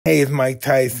Hey, it's Mike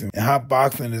Tyson, and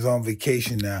Hotboxin is on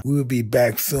vacation now. We will be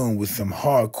back soon with some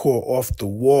hardcore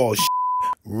off-the-wall shit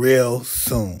real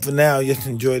soon. For now, just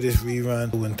enjoy this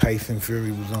rerun when Tyson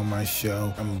Fury was on my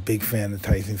show. I'm a big fan of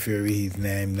Tyson Fury. He's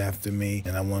named after me,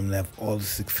 and I want him to have all the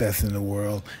success in the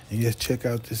world. And just check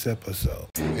out this episode.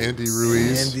 Andy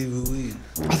Ruiz.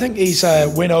 I think his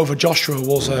win over Joshua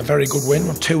was a very good win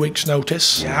on 2 weeks'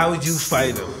 notice. Yeah, how would you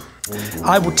fight him?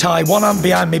 I would tie one hand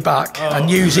behind my back and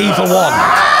use either one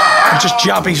and just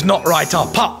jab his nut right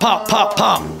off. Pop, pop, pop,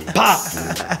 pop, pop.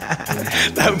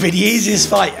 That would be the easiest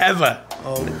fight ever.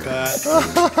 Oh, God.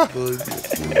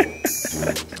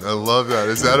 I love that.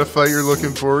 Is that a fight you're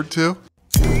looking forward to?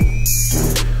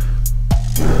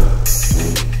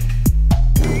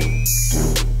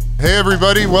 Hey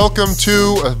everybody, welcome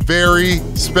to a very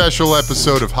special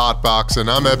episode of Hotboxin.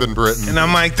 I'm Eben Britton. And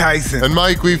I'm Mike Tyson. And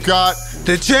Mike, we've got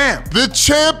the champ. The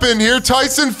champ in here,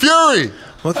 Tyson Fury.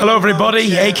 Hello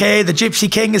everybody, aka the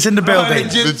Gypsy King is in the building.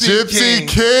 The Gypsy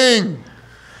King.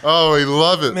 Oh, we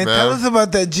love it, man. Tell us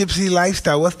about that gypsy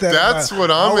lifestyle. What's that That's about?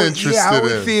 what I'm interested in. Yeah, I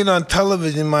always see it on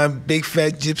television, my big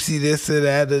fat gypsy this or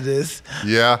that or this.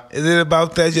 Yeah. Is it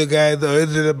about that, your guys, or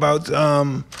is it about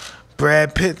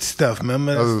Brad Pitt stuff?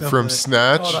 Remember that stuff from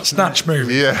Snatch? Oh, that Snatch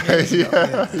movie. Yeah,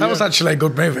 That was actually a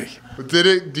good movie.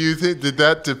 Did you think, did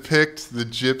that depict the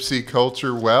gypsy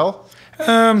culture well?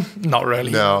 Not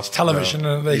really. No, it's television,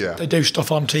 and they do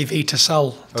stuff on TV to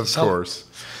sell. Of course.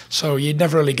 So you'd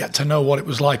never really get to know what it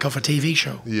was like off a TV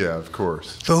show. Yeah, of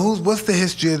course. So what's the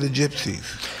history of the gypsies?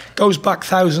 Goes back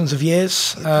thousands of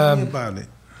years. Tell me about it.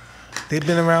 They've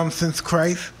been around since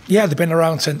Christ? Yeah, they've been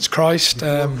around since Christ.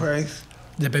 Christ.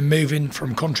 They've been moving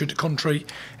from country to country.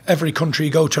 Every country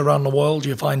you go to around the world,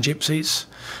 you find gypsies.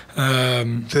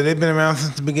 So they've been around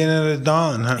since the beginning of the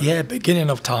dawn, huh? Yeah, beginning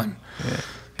of time. Yeah.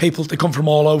 People, they come from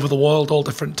all over the world, all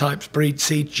different types, breed,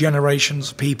 seed,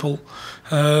 generations of people.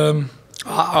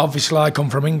 Obviously, I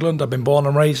come from England. I've been born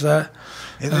and raised there.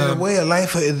 Is it a way of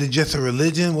life, or is it just a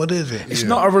religion? What is it? It's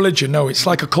not a religion, no. It's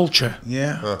like a culture.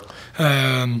 Yeah.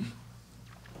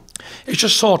 It's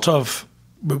just sort of,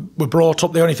 we're brought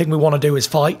up, the only thing we want to do is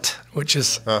fight, which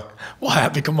is why I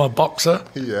become a boxer.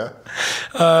 Yeah.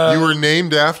 You were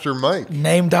named after Mike.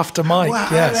 Named after Mike, Wow,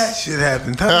 yes. How that shit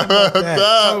happened? Tell me about that.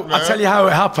 I'll tell you how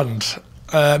it happened.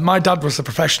 My dad was a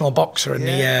professional boxer in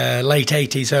the late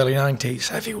 80s, early 90s,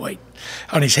 heavyweight.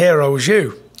 And his hero was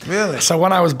you. Really? So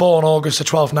when I was born August the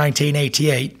 12th,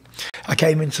 1988, I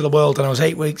came into the world and I was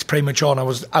 8 weeks premature and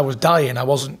I was dying. I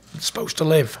wasn't supposed to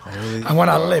live. And when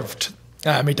I lived,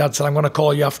 my dad said, I'm going to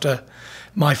call you after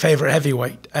my favourite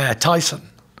heavyweight, Tyson.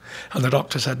 And the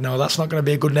doctor said, no, that's not going to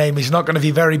be a good name. He's not going to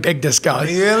be very big, this guy.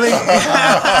 Really? When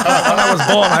I was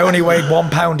born, I only weighed 1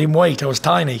 pound in weight. I was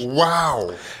tiny.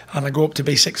 Wow. And I grew up to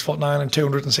be 6'9" and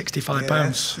 265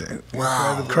 pounds.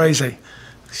 Wow. Crazy.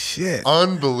 Shit.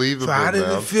 Unbelievable, So how did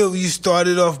it feel? You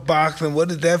started off boxing. What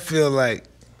did that feel like?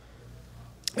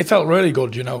 It felt really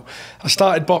good, you know. I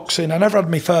started boxing. I never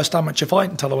had my first amateur fight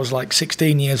until I was like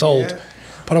 16 years old. Yeah.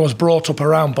 But I was brought up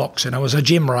around boxing. I was a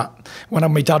gym rat.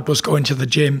 When my dad was going to the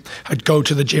gym, I'd go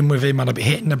to the gym with him and I'd be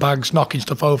hitting the bags, knocking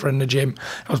stuff over in the gym.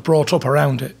 I was brought up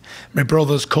around it. My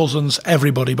brothers, cousins,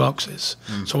 everybody boxes.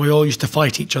 So we all used to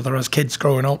fight each other as kids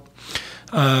growing up.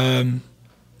 And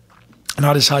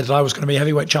I decided I was going to be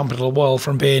heavyweight champion of the world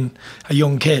from being a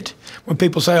young kid. When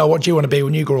people say, oh, what do you want to be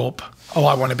when you grow up? Oh,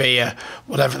 I want to be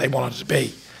whatever they wanted to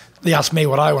be. They asked me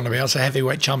what I want to be. I was a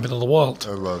heavyweight champion of the world.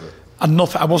 I love it. And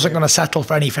nothing, I wasn't going to settle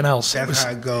for anything else. That's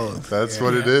how it goes. That's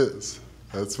what it is.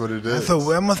 That's what it is. So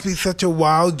that must be such a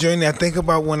wild journey. I think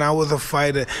about when I was a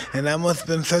fighter, and that must have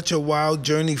been such a wild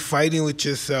journey fighting with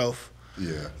yourself.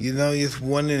 Yeah. You know, just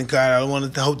wondering, God, I don't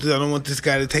want this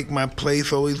guy to take my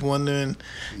place. Always wondering,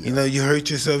 you know, you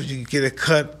hurt yourself, you get a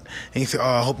cut, and you say, oh,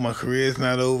 I hope my career's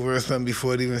not over or something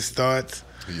before it even starts.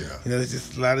 Yeah. You know, there's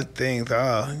just a lot of things.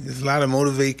 There's a lot of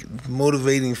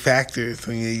motivating factors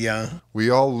when you're young.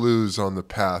 We all lose on the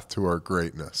path to our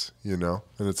greatness, you know?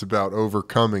 And it's about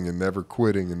overcoming and never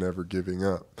quitting and never giving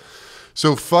up.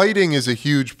 So fighting is a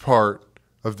huge part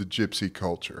of the gypsy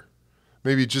culture.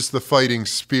 Maybe just the fighting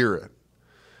spirit.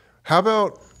 How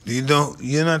about... You're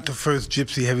not the first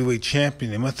gypsy heavyweight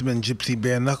champion. There must have been gypsy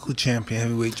bare knuckle champion,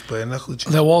 heavyweight bare knuckle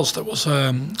champion. There was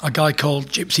a guy called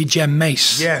Gypsy Jem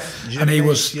Mace. Yes, and he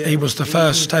was the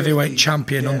first heavyweight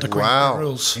champion under Queen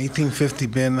rules. 1850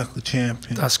 bare knuckle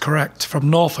champion. That's correct. From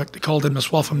Norfolk, they called him the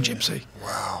Swaffham Gypsy.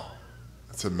 Wow,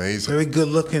 that's amazing. Very good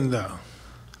looking though.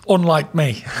 Unlike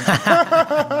me.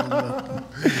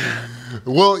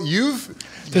 Well,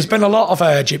 There's been a lot of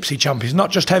gypsy champions, not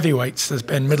just heavyweights. There's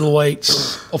been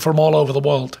middleweights from all over the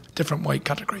world, different weight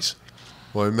categories.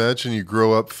 Well, I imagine you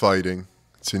grow up fighting,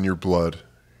 It's in your blood.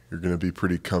 You're going to be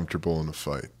pretty comfortable in a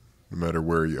fight, no matter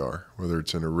where you are, whether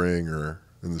it's in a ring or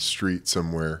in the street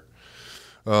somewhere.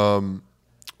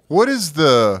 What is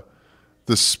the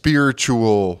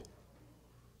spiritual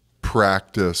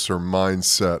practice or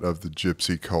mindset of the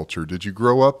gypsy culture? Did you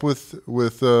grow up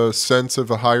with a sense of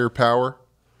a higher power?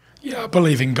 Yeah, I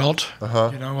believe in God.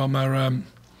 You know, I'm a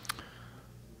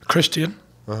Christian.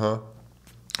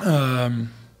 And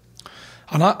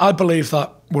I believe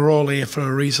that we're all here for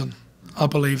a reason. I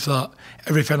believe that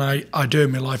everything I do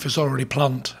in my life is already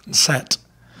planned and set.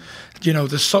 You know,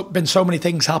 there's been so many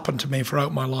things happen to me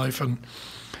throughout my life, and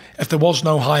if there was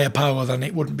no higher power, then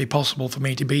it wouldn't be possible for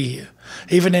me to be here.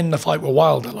 Even in the fight with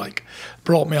Wilder, like,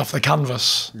 brought me off the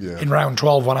canvas in round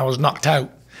 12 when I was knocked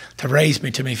out to raise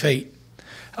me to my feet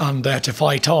and to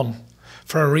fight on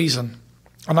for a reason.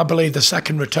 And I believe the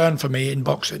second return for me in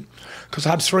boxing, because I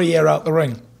had 3 years out the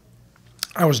ring.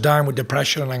 I was down with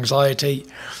depression and anxiety.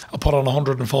 I put on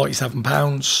 147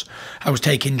 pounds. I was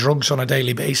taking drugs on a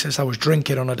daily basis. I was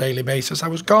drinking on a daily basis. I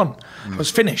was gone. I was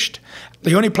finished.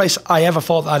 The only place I ever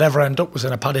thought that I'd ever end up was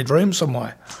in a padded room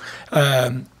somewhere.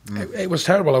 It was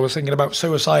terrible. I was thinking about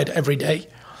suicide every day,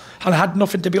 and I had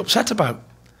nothing to be upset about.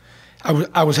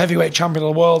 I was heavyweight champion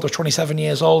of the world. I was 27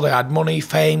 years old. I had money,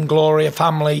 fame, glory, a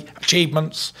family,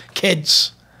 achievements,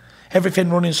 kids, everything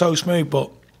running so smooth,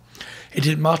 but it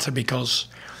didn't matter because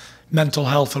mental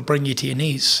health will bring you to your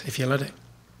knees if you let it.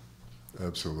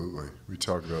 Absolutely. We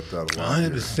talk about that a lot.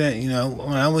 100%. You know,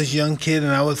 when I was a young kid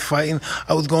and I was fighting,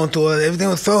 I was going through it. Everything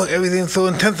was so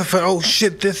intensified. Oh,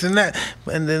 shit, this and that.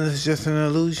 And then it's just an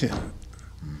illusion.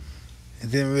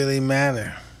 It didn't really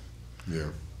matter. Yeah.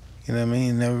 You know what I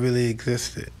mean? It never really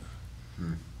existed.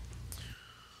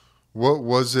 What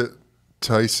was it,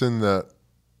 Tyson, that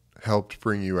helped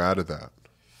bring you out of that?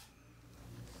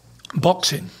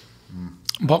 Boxing.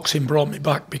 Boxing brought me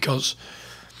back because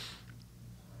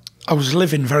I was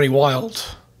living very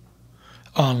wild.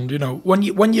 And, you know, when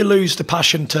you lose the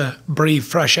passion to breathe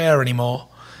fresh air anymore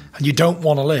and you don't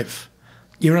want to live,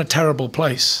 you're in a terrible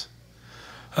place.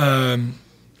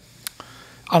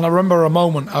 And I remember a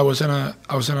moment I was in a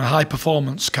high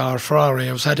performance car, Ferrari.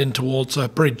 I was heading towards a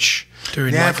bridge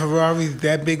doing that Ferrari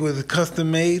that big, was it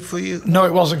custom made for you? No,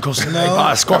 it wasn't custom made, but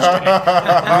I squashed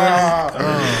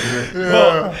it.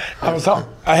 Well,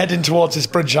 I heading towards this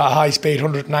bridge at high speed,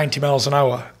 190 miles an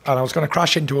hour, and I was going to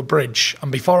crash into a bridge.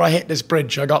 And before I hit this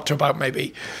bridge, I got to about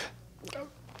maybe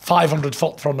 500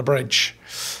 foot from the bridge,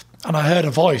 and I heard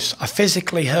a voice. I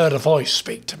physically heard a voice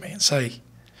speak to me and say,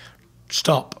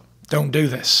 "Stop. Don't do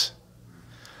this."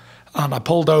 And I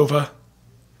pulled over.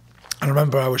 I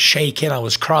remember I was shaking, I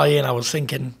was crying, I was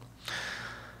thinking,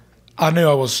 I knew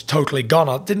I was totally gone.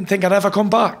 I didn't think I'd ever come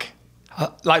back.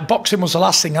 Like, boxing was the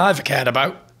last thing I ever cared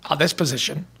about at this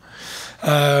position.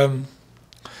 And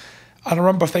I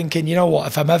remember thinking, you know what,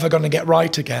 if I'm ever going to get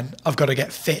right again, I've got to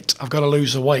get fit. I've got to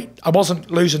lose the weight. I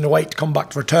wasn't losing the weight to come back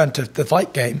to return to the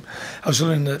fight game. I was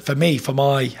doing it for me, for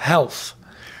my health.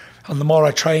 And the more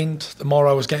I trained, the more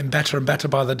I was getting better and better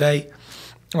by the day.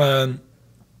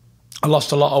 I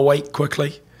lost a lot of weight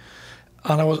quickly,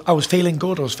 and I was feeling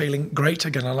good. I was feeling great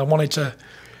again, and I wanted to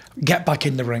get back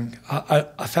in the ring.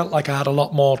 I felt like I had a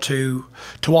lot more to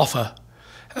offer,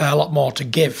 a lot more to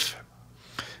give.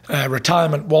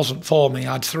 Retirement wasn't for me.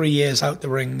 I had 3 years out the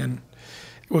ring, and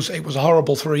it was a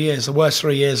horrible 3 years, the worst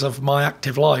 3 years of my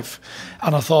active life.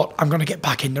 And I thought, I'm going to get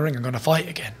back in the ring. I'm going to fight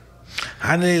again.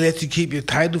 How did they let you keep your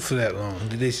title for that long?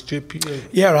 Did they strip you?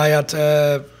 Yeah, I had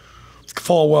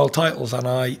 4 world titles,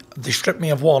 and they stripped me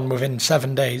of 1 within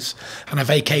 7 days, and I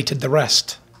vacated the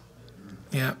rest.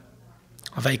 Yeah,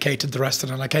 I vacated the rest,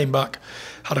 and then I came back,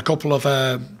 had a couple of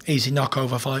easy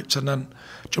knockover fights, and then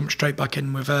jumped straight back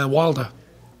in with Wilder.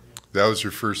 That was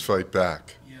your first fight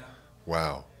back? Yeah.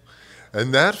 Wow.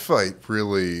 And that fight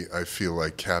really, I feel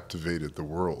like, captivated the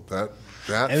world. That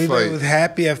everybody fight was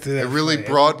happy after that. It really fight.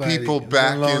 brought Everybody, people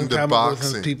back into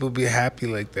boxing. Some people be happy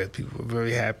like that. People were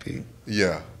very happy.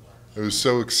 Yeah. It was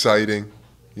so exciting,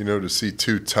 you know, to see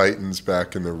 2 titans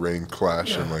back in the ring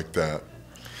clashing like that.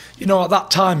 You know, at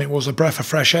that time it was a breath of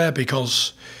fresh air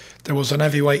because there was an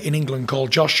heavyweight in England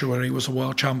called Joshua. He was a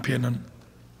world champion and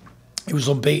he was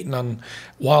unbeaten, and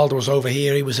Wilder was over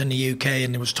here, he was in the UK,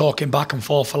 and he was talking back and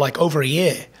forth for like over a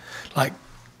year. Like,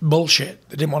 bullshit.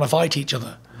 They didn't want to fight each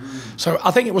other. So I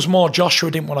think it was more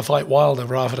Joshua didn't want to fight Wilder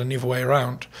rather than the other way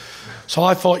around. So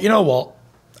I thought, you know what?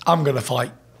 I'm going to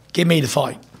fight. Give me the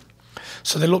fight.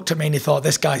 So they looked at me and they thought,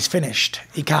 this guy's finished.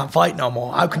 He can't fight no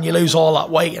more. How can you lose all that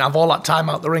weight and have all that time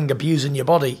out the ring abusing your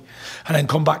body and then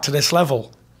come back to this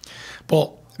level?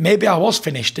 But maybe I was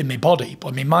finished in my body,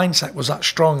 but my mindset was that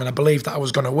strong and I believed that I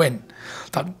was going to win.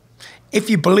 That if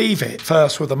you believe it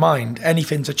first with the mind,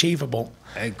 anything's achievable.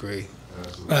 I agree.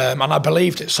 And I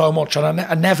believed it so much, and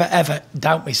I never ever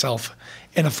doubt myself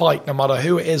in a fight, no matter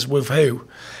who it is with who.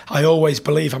 I always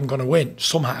believe I'm going to win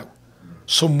somehow,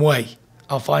 some way.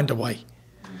 I'll find a way.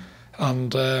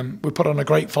 And we put on a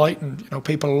great fight, and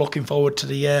people are looking forward to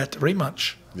the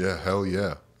rematch. Yeah, hell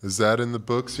yeah. Is that in the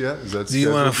books yet? Is that Do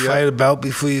you want to fight a bout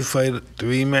before you fight the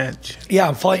rematch? Yeah,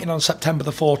 I'm fighting on September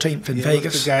the 14th in Vegas.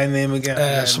 What's the guy name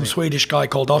again? Some Swedish guy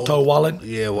called Otto Wallen.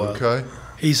 Yeah, well. Okay.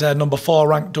 He's number 4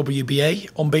 ranked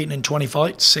WBA, unbeaten in 20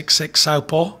 fights, 6'6"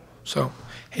 southpaw. So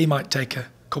he might take a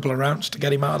couple of rounds to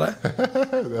get him out of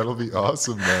there. That'll be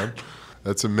awesome, man.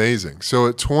 That's amazing. So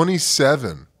at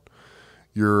 27,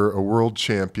 you're a world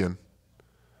champion,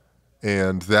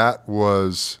 and that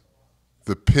was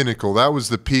the pinnacle. That was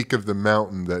the peak of the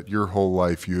mountain that your whole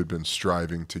life you had been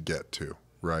striving to get to,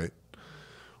 right?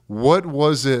 What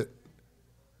was it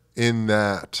in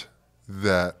that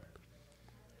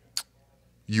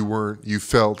you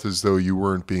felt as though you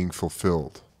weren't being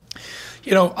fulfilled?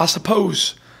 I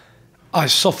suppose I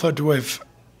suffered with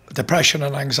depression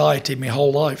and anxiety my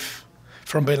whole life,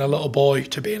 from being a little boy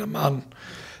to being a man.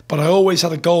 But I always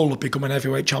had a goal of becoming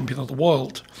heavyweight champion of the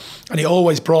world. And it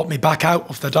always brought me back out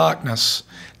of the darkness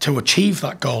to achieve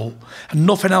that goal. And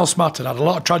nothing else mattered. I had a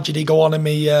lot of tragedy go on in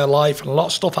my life, and a lot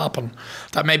of stuff happened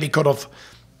that maybe could have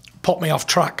put me off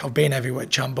track of being heavyweight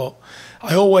champ. But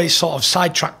I always sort of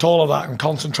sidetracked all of that and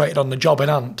concentrated on the job in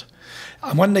hand.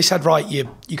 And when they said, right, you're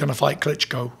going to fight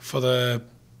Klitschko for the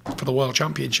world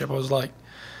championship, I was like,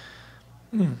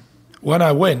 when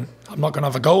I win, I'm not going to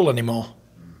have a goal anymore.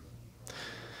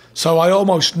 So I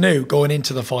almost knew going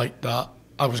into the fight that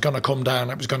I was going to come down,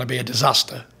 it was going to be a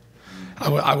disaster.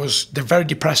 I was very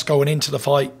depressed going into the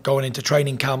fight, going into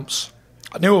training camps.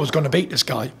 I knew I was going to beat this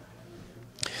guy.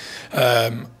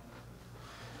 And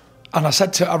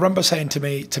I remember saying to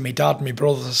me dad and my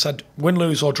brothers, I said, win,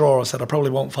 lose or draw, I said, I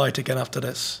probably won't fight again after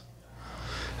this.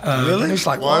 Really? And he's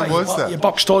like, why was that? You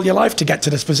boxed all your life to get to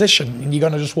this position and you're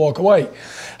going to just walk away.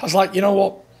 I was like, you know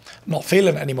what? I'm not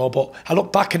feeling it anymore, but I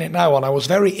look back in it now and I was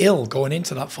very ill going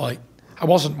into that fight. I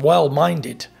wasn't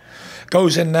well-minded.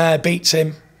 Goes in there, beats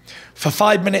him. For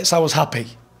 5 minutes, I was happy.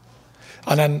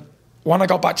 And then when I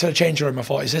got back to the changing room, I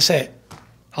thought, is this it?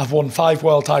 I've won 5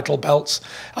 world title belts.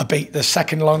 I beat the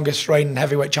second longest reigning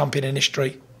heavyweight champion in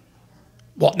history.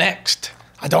 What next?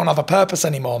 I don't have a purpose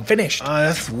anymore. I'm finished. Oh,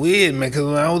 that's weird, man, because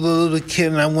when I was a little kid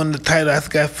and I won the title, I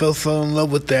think I fell so in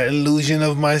love with that illusion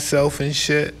of myself and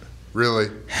shit. Really?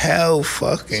 Hell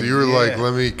fucking So you were like,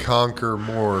 let me conquer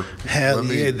more. Hell let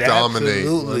me dominate.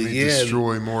 Let me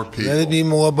destroy more people. Let it be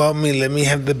more about me. Let me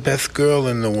have the best girl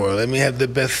in the world. Let me have the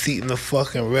best seat in the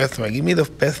fucking restaurant. Give me the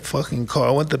best fucking car.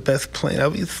 I want the best plane. I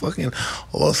was fucking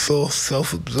all so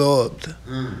self-absorbed.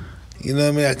 You know what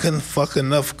I mean? I couldn't fuck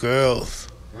enough girls.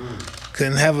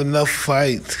 Couldn't have enough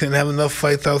fights. Couldn't have enough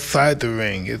fights outside the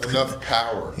ring. Enough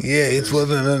power. Yeah, it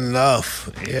wasn't enough.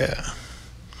 Yeah.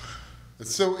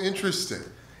 It's so interesting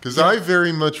because I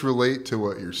very much relate to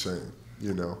what you're saying,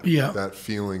 Yeah. That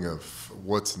feeling of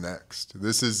what's next.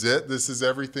 This is it. This is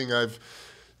everything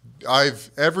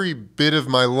every bit of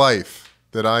my life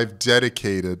that I've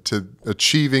dedicated to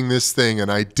achieving this thing,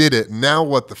 and I did it. Now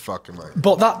what the fuck am I?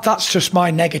 But that's just my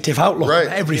negative outlook on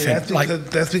everything. Yeah,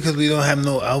 that's because we don't have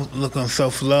no outlook on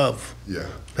self-love. Yeah.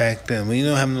 Back then, when you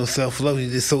don't have no self-love,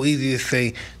 it's so easy to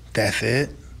say, that's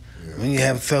it. Yeah. When you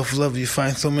have self-love, you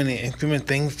find so many intimate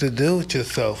things to do with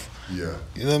yourself. Yeah.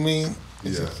 You know what I mean?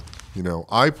 Yeah.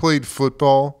 I played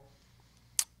football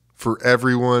for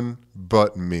everyone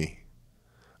but me.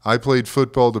 I played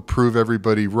football to prove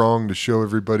everybody wrong, to show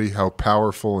everybody how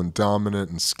powerful and dominant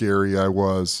and scary I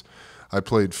was. I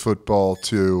played football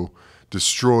to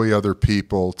destroy other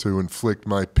people, to inflict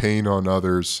my pain on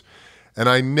others. And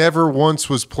I never once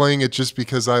was playing it just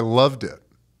because I loved it,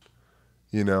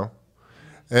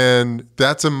 And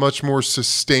that's a much more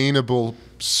sustainable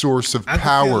source of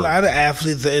power. A lot of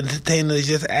athletes are entertainers,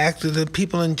 just actors, and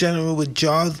people in general with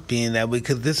jobs being that way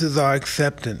because this is our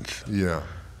acceptance. Yeah.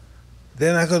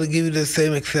 They're not going to give you the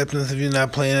same acceptance if you're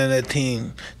not playing on that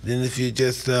team than if you're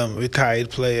just a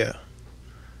retired player.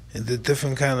 It's a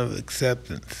different kind of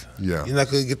acceptance. Yeah. You're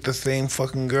not going to get the same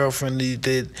fucking girlfriend that you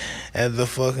did as a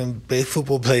fucking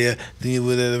football player than you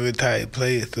would as a retired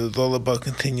player. So it's all about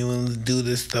continuing to do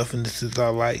this stuff, and this is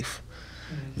our life.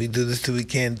 We do this till we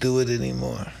can't do it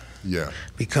anymore. Yeah.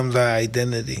 Becomes our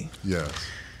identity. Yes.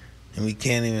 And we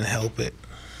can't even help it.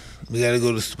 We gotta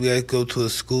go to a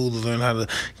school to learn how to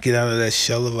get out of that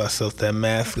shell of ourselves, that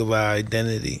mask of our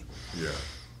identity. Yeah.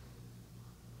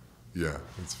 Yeah,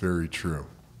 it's very true.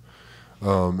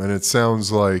 And it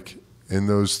sounds like in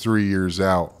those 3 years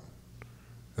out,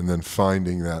 and then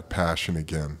finding that passion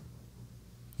again.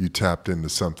 You tapped into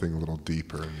something a little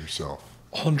deeper in yourself.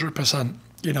 100%.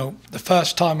 You know, the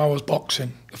first time I was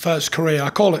boxing, the first career, I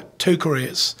call it 2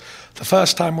 careers. The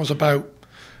first time was about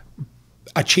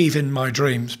achieving my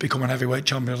dreams, becoming heavyweight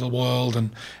champion of the world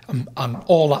and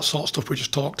all that sort of stuff we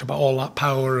just talked about, all that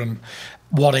power and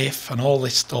what if and all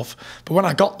this stuff. But when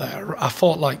I got there, I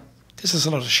thought, like, this is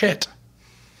a lot of shit.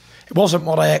 It wasn't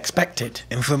what I expected.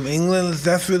 And from England,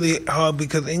 that's really hard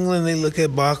because England, they look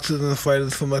at boxers and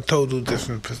fighters from a total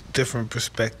different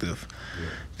perspective. Yeah.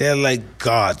 They're like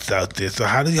gods out there. So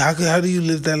how do you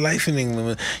live that life in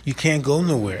England? You can't go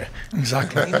nowhere.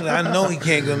 Exactly. England, I know you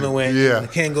can't go nowhere. Yeah. You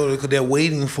can't go because they're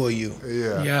waiting for you.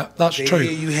 Yeah. Yeah, that's true.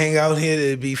 You hang out here,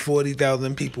 there'd be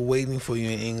 40,000 people waiting for you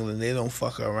in England. They don't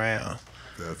fuck around.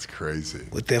 That's crazy.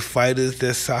 With their fighters,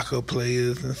 their soccer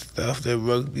players and stuff, their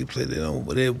rugby players,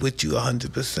 they're with you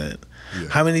 100%. Yeah.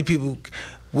 How many people?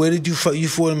 Where did you fight? You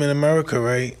fought them in America,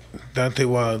 right? Dante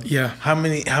Wild. Yeah. How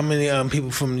many people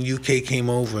from the UK came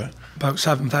over? About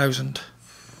 7,000.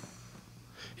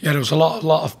 Yeah, there was a lot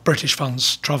of British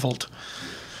fans travelled.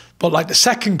 But like the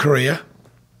second career,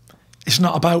 it's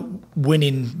not about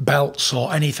winning belts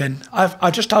or anything.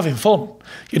 I'm just having fun.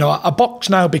 You know, I box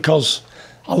now because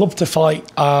I love to fight,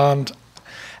 and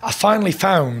I finally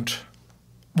found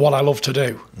what I love to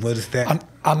do. What is that?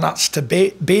 And that's to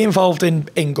be involved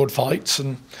in good fights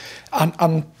and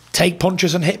take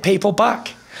punches and hit people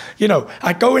back. You know,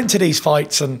 I go into these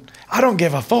fights and I don't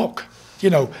give a fuck.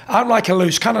 You know, I'm like a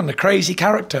loose cannon, a crazy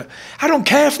character. I don't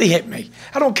care if they hit me.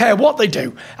 I don't care what they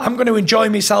do. I'm going to enjoy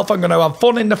myself. I'm going to have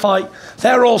fun in the fight.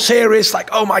 They're all serious, like,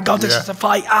 oh my God, this is a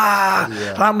fight.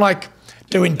 And I'm like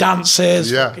doing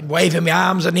dances, fucking waving my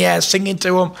arms in the air, singing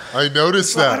to them. I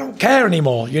noticed that. I don't care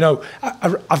anymore. You know,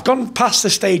 I've gone past the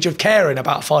stage of caring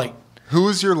about a fight. Who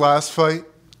was your last fight?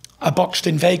 I boxed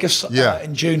in Vegas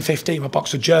in June 15th. I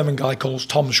boxed a German guy called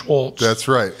Tom Schwartz. That's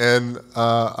right. And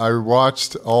I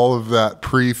watched all of that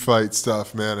pre-fight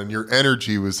stuff, man, and your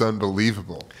energy was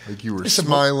unbelievable. Like you were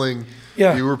smiling.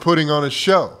 Yeah. You were putting on a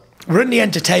show. We're in the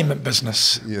entertainment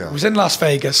business. Yeah. I was in Las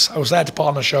Vegas. I was there to put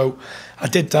on a show. I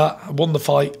did that. I won the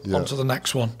fight. On to the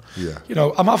next one. Yeah. You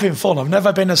know, I'm having fun. I've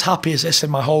never been as happy as this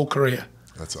in my whole career.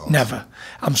 That's awesome. Never.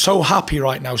 I'm so happy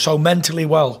right now, so mentally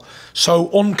well,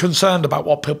 so unconcerned about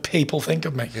what people think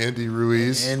of me. Andy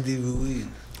Ruiz.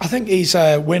 I think his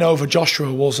win over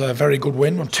Joshua was a very good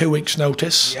win on 2 weeks'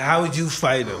 notice. Yeah, how would you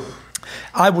fight him?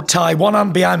 I would tie one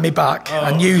hand behind my back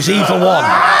and use either one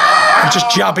and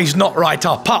just jab his nut right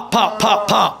off. Pop, pop, pop,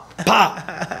 pop, pop.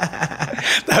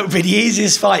 That would be the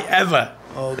easiest fight ever.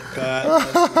 Oh,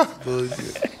 God. That's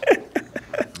bullshit.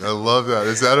 I love that.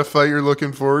 Is that a fight you're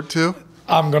looking forward to?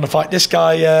 I'm going to fight this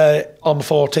guy on the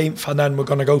 14th, and then we're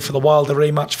going to go for the Wilder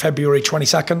rematch February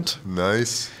 22nd.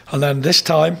 Nice. And then this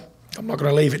time, I'm not going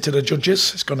to leave it to the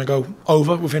judges. It's going to go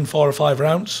over within 4 or 5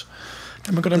 rounds.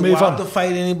 Then we're going to move on. Did Wilder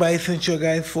fight anybody since your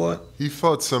guy fought? He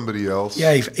fought somebody else.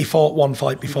 Yeah, he fought one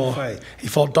fight before. He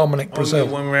fought Dominic Brazil.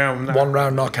 One round. One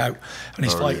round knockout. And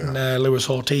he's fighting Luis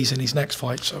Ortiz in his next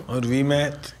fight. So. Oh, the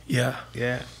rematch? Yeah.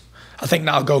 Yeah. I think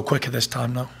that'll go quicker this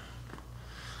time now.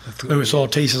 Luis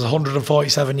Ortiz is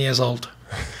 147 years old.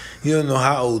 You don't know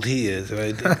how old he is,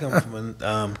 right? They come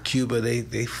from Cuba.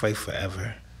 They fight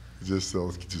forever. They'll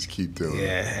just keep doing it.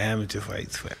 Yeah, amateur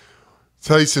fights forever.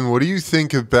 Tyson, what do you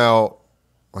think about,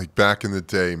 like back in the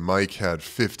day, Mike had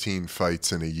 15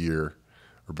 fights in a year,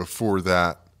 or before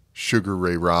that, Sugar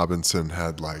Ray Robinson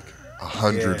had like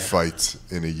 100 fights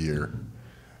in a year,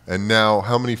 and now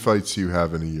how many fights do you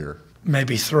have in a year?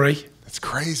 Maybe 3. It's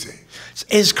crazy.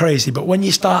 It is crazy, but when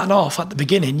you're starting off at the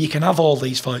beginning, you can have all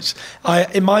these fights.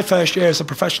 In my first year as a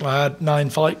professional, I had 9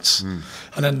 fights.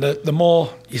 And then the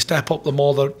more you step up, the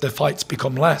more the fights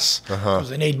become less. Because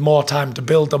they need more time to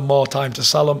build them, more time to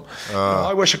sell them. You know,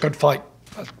 I wish I could fight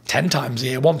 10 times a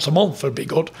year, once a month would be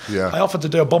good. Yeah. I offered to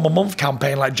do a bum a month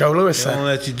campaign like Joe Lewis said. They won't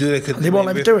let you do that because they won't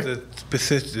let me do it.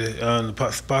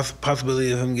 The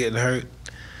possibility of him getting hurt.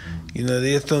 You know,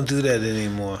 they just don't do that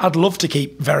anymore. I'd love to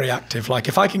keep very active. Like,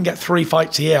 if I can get 3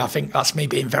 fights a year, I think that's me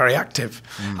being very active.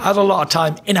 I had a lot of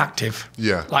time inactive.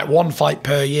 Yeah. Like 1 fight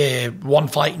per year, 1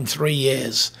 fight in 3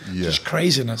 years. Yeah. Just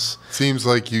craziness. Seems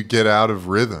like you get out of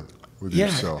rhythm with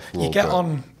yourself a little you get bit.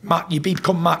 on, you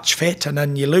become match fit, and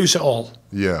then you lose it all.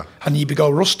 Yeah. And you go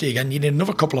rusty again. You need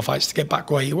another couple of fights to get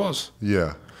back where you was.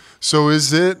 Yeah. So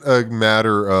is it a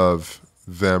matter of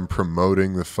them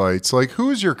promoting the fights? Like, who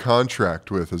is your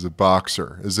contract with as a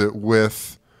boxer? Is it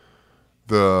with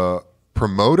the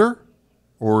promoter,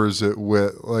 or is it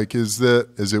with is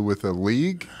it with a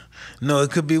league? No,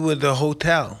 it could be with the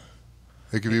hotel.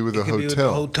 It could be with a hotel. It could be with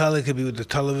the hotel. It could be with the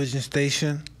television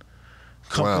station.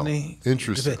 company. Wow.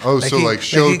 Interesting. Oh, so like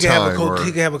Showtime.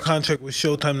 He could have a contract with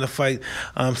Showtime to fight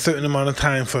certain amount of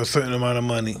time for a certain amount of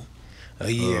money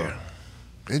a year.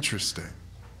 Interesting.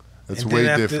 That's And way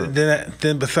then different.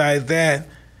 Then besides that,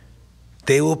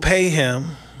 they will pay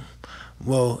him.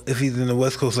 Well, if he's in the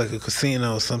West Coast, like a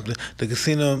casino or something, the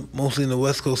casino, mostly in the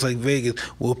West Coast, like Vegas,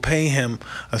 will pay him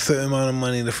a certain amount of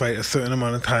money to fight a certain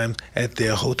amount of time at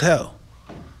their hotel.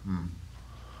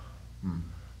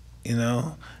 You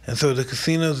know? And so the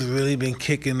casinos have really been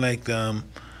kicking like the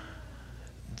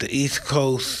East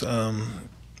Coast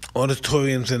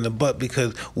auditoriums in the butt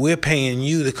because we're paying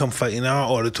you to come fight in our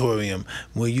auditorium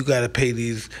where you got to pay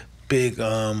these big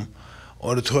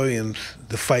auditoriums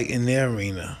to fight in their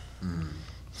arena.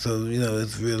 So, you know,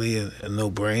 it's really a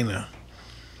no-brainer.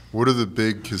 What are the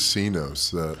big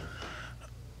casinos that?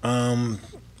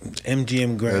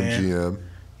 MGM Grand. MGM.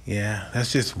 Yeah,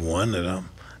 that's just one of them.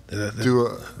 There's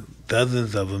Do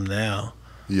dozens of them now.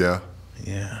 Yeah.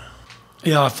 Yeah.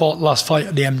 Yeah, I fought last fight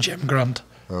at the MGM Grand.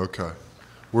 Okay.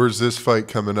 Where's this fight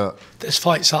coming up? This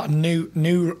fight's at a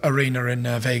new arena in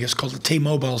Vegas called the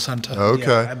T-Mobile Center. Okay.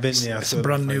 Yeah, I've been there. It's a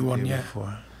brand new one, yeah.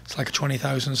 Before. It's like a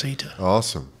 20,000 seater.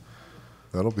 Awesome.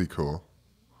 That'll be cool.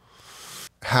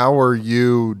 How are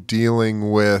you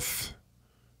dealing with,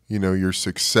 you know, your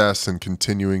success and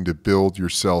continuing to build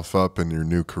yourself up in your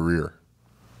new career?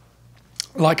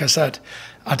 Like I said,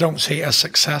 I don't see it as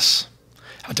success.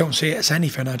 I don't see it as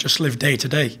anything. I just live day to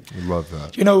day. I love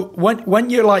that. You know, when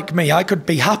you're like me, I could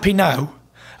be happy now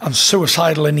and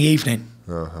suicidal in the evening.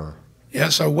 Yeah,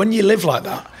 so when you live like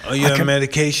that... Are you on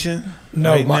medication?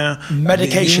 No, right my now?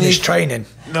 medication is training.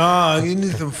 No, you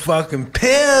need some fucking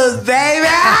pills, baby!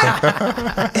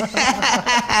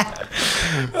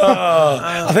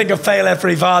 I think I fail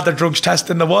every VADA drugs test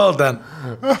in the world then.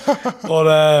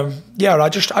 But yeah,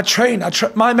 I train.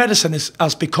 My medicine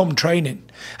has become training.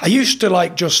 I used to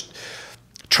like just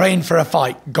train for a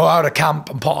fight, go out of camp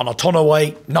and put on a ton of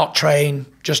weight, not train,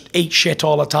 just eat shit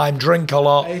all the time, drink a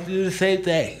lot. I used to do the same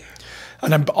thing.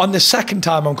 And then on the second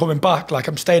time I'm coming back, like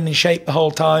I'm staying in shape the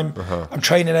whole time. I'm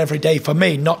training every day for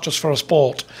me, not just for a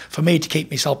sport, for me to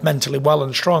keep myself mentally well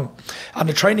and strong. And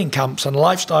the training camps and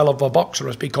lifestyle of a boxer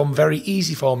has become very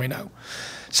easy for me now.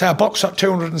 Say I box at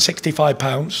 265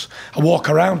 pounds, I walk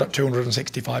around at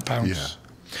 265 pounds. Yeah.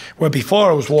 Where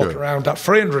before I was walking around at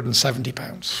 370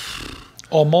 pounds.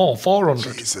 Or more,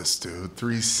 400. Jesus, dude.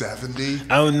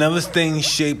 370? I would never stay in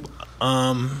shape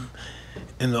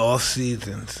in the off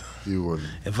seasons. You wouldn't.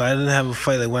 If I didn't have a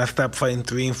fight, like when I stopped fighting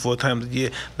 3 and 4 times a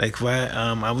year, like if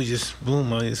I would just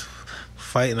boom, I would just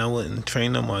fight and I wouldn't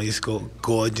train no more. I just go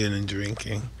gorging and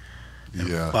drinking, and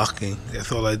fucking.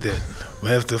 That's all I did.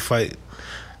 Right after the fight,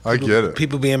 I get it.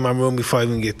 People be in my room before I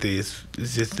even get there. It's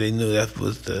just they knew that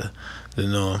was the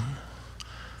norm.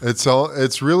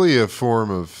 It's really a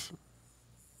form of.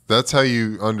 That's how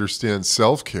you understand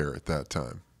self-care at that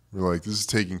time. You're like, this is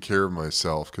taking care of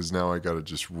myself because now I got to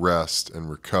just rest and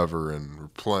recover and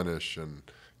replenish and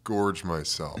gorge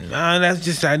myself. Nah, that's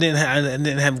just I didn't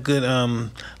have good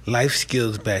life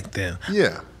skills back then.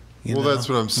 Yeah. You well, know? that's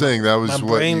what I'm saying. That was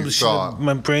what you thought.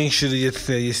 My brain should have just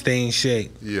said, "You stay in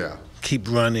shape." Yeah. Keep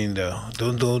running though.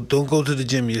 Don't go to the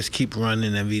gym. You just keep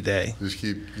running every day. Just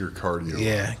keep your cardio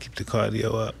Yeah, up. keep the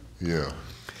cardio up. Yeah.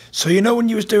 So you know when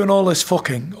you was doing all this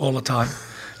fucking all the time,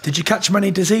 did you catch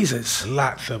many diseases?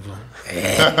 Lots of them.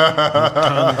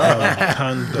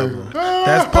 Tons of them.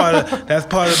 That's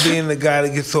part of being the guy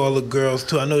that gets all the girls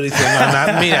too. I know they say no,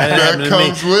 not me. That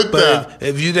comes with that. But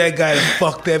if you that guy that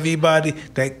fucked everybody,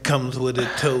 that comes with it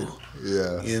too.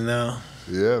 Yeah. You know.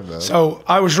 Yeah, man. So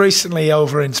I was recently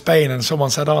over in Spain and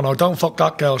someone said, "Oh no, don't fuck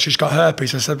that girl. She's got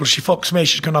herpes." I said, "Well, she fucks me.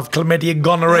 She's gonna have chlamydia,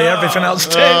 gonorrhea, everything else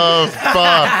too." Oh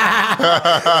fuck.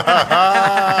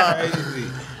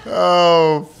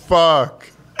 Oh fuck.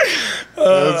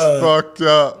 That's fucked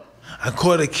up. I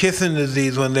caught a kissing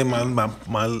disease one day. My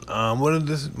what is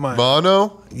this? My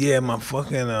Mono? yeah, my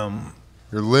fucking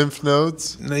Your lymph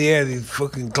nodes? yeah, these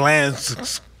fucking glands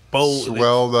exposed,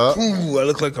 Swelled up? Ooh, I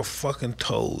look like a fucking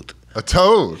toad. A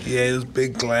toad? Yeah, those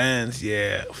big glands.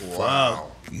 Yeah,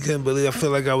 Wow. fuck. You couldn't believe. I feel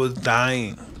like I was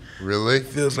dying. Really? It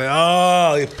feels like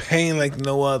your pain like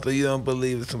no other. You don't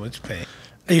believe it's so much pain.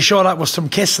 Are you sure that was some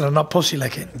kissing and not pussy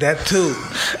licking? That too.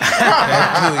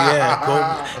 That too.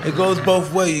 Yeah, it goes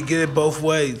both ways. You get it both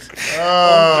ways.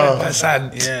 Oh,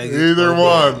 100%. Yeah, you get either both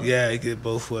one. ways. Yeah, you get it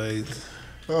both ways.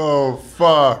 Oh,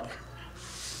 fuck.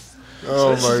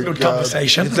 Oh, This is my a good God.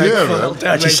 conversation. It's like Yeah, fucking- man.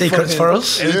 Dirty like secrets fucking- for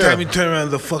us. Every Yeah. time you turn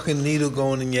around, there's a fucking needle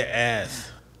going in your ass.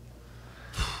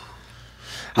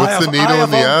 What's the needle I in have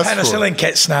the all ass penicillin for?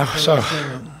 kits now, so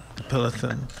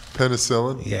Penicillin.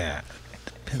 Penicillin? Yeah.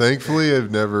 Thankfully,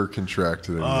 I've never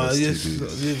contracted any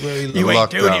STDs. You're very You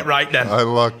lucky. ain't doing it right then. I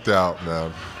lucked out,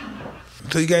 man.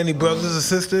 So you got any brothers or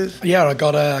sisters? Yeah, I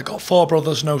got 4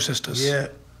 brothers, no sisters. Yeah.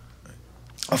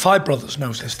 5 brothers,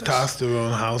 no sisters.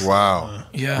 Testosterone house. Wow.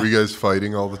 Yeah. Were you guys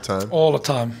fighting all the time? All the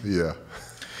time. Yeah.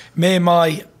 Me and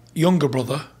my younger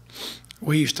brother,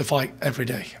 we used to fight every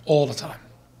day, all the time.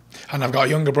 And I've got a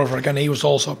younger brother again. He was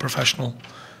also a professional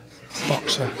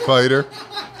boxer. Fighter?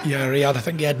 Yeah, I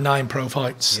think he had 9 pro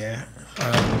fights. Yeah.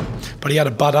 But he had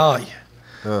a bad eye,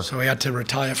 so he had to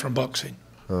retire from boxing.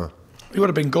 He would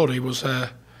have been good. He was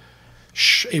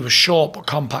short but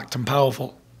compact and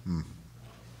powerful.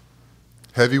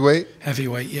 Heavyweight?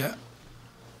 Heavyweight, yeah.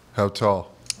 How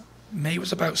tall? Me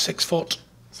was about 6 foot.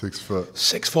 6 foot.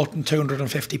 6 foot and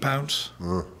 250 pounds.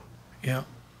 Yeah.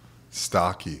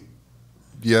 Stocky.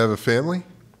 Do you have a family?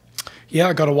 Yeah,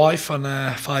 I got a wife and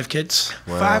 5 kids.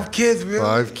 Wow. 5 kids, really?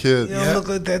 5 kids. You don't look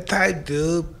like that type,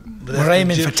 dude. But We're that's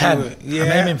aiming the for gypsy 10. way. Yeah.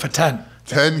 I'm aiming for 10.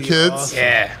 10 be kids? awesome.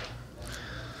 Yeah.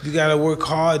 You gotta work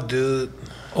hard, dude.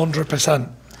 100%.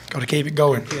 Got to keep it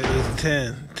going. Yeah, there's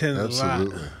 10. 10 is a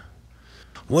Absolutely. lot.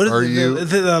 What is Are it? you-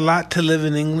 Is it a lot to live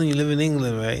in England? You live in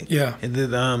England, right? Yeah. Is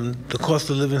it the cost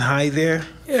of living high there?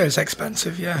 Yeah, it's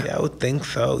expensive, yeah. Yeah, I would think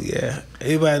so. Yeah.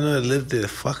 Everybody I know that lives there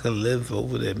fucking lives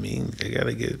over there. Means they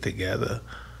gotta get it together.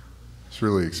 It's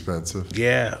really expensive.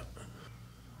 Yeah.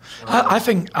 I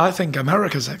think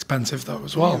America's expensive though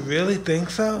as well. You really think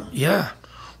so? Yeah.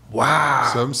 Wow.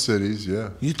 Some cities, yeah.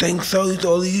 You think so?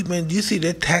 Man, you see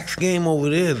that tax game over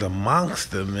there is a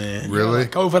monster, man. Really?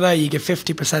 Like over there, you get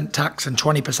 50% tax and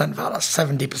 20% VAT. That's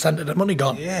 70% of the money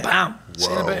gone. Yeah. Bam.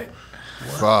 See you in a Whoa. bit.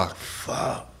 Fuck.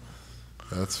 Fuck.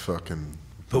 That's fucking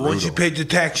But once you brutal. pay the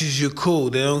taxes, you're cool.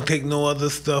 They don't take no other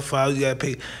stuff out. You gotta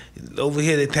pay. Over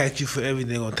here, they tax you for everything.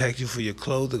 They're gonna tax you for your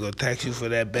clothes. They're gonna tax you for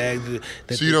that bag.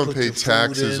 That So you they don't put pay your food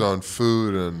taxes in. on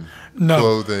food and No.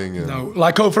 clothing? And, No.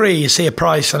 Like over here, you see a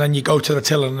price and then you go to the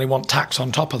till and they want tax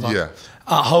on top of that. Yeah.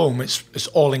 At home, it's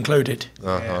all included.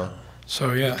 Uh-huh.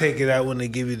 So yeah. Take it out when they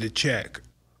give you the check.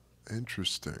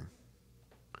 Interesting.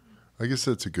 I guess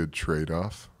that's a good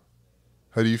trade-off.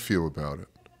 How do you feel about it?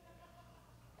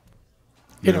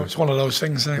 You know, it's one of those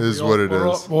things. It is what it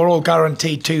is. We're all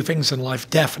guaranteed 2 things in life: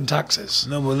 death and taxes.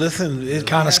 No, but listen,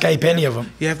 Can't escape any of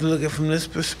them. You have to look at it from this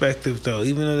perspective, though.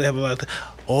 Even though they have a lot,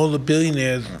 all the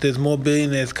billionaires, there's more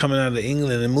billionaires coming out of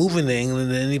England and moving to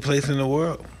England than any place in the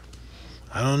world.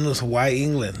 I don't know, so why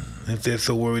England if they're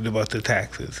so worried about the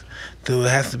taxes? There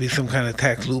has to be some kind of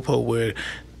tax loophole where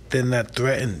they're not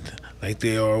threatened like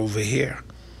they are over here.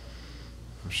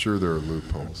 I'm sure there are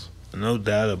loopholes. No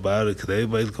doubt about it, because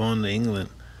everybody's going to England.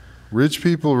 Rich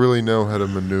people really know how to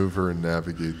maneuver and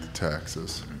navigate the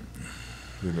taxes.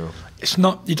 You know? It's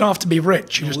not. You don't have to be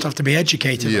rich. You just have to be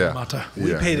educated. Yeah. No matter.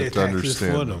 We Yeah, pay you their have to taxes for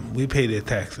understand them. We pay their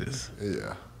taxes.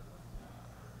 Yeah.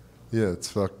 Yeah, it's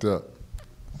fucked up.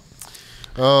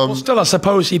 Well, still, I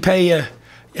suppose you pay your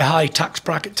high tax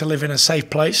bracket to live in a safe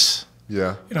place.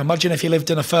 Yeah. You know, imagine if you lived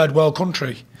in a third world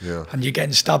country Yeah. and you're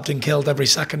getting stabbed and killed every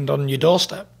second on your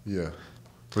doorstep. Yeah.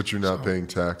 But you're not paying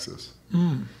taxes.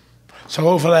 So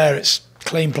over there, it's a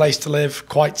clean place to live,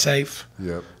 quite safe.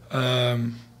 Yep.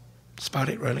 That's about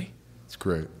it, really. It's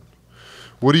great.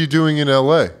 What are you doing in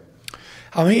LA?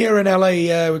 I'm here in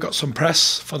LA. We've got some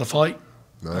press for the fight.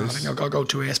 I Nice. think I've got to go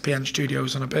to ESPN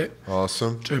studios in a bit,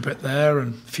 Awesome. do a bit there,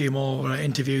 and a few more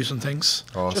interviews and things.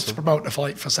 Awesome. Just to promote the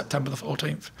fight for September the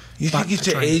 14th. You Back should get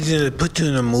to your training. agent to put you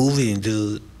in a movie,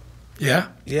 dude. Yeah?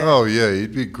 Yeah. Oh, yeah,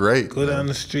 you'd be great. Go down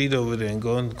the street over there and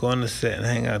go on the set and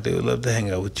hang out. They would love to hang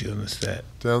out with you on the set.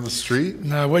 Down the street?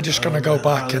 No, we're just going to go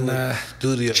back and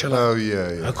studio. chill out. Oh,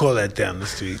 yeah, I call that down the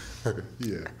street.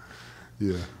 yeah.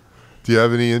 Yeah. Do you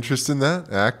have any interest in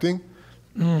that? Acting?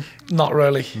 Not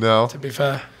really, No. to be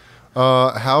fair.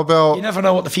 How about... You never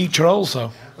know what the future holds,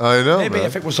 though. I know, Maybe man.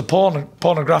 if it was a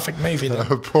pornographic movie, then.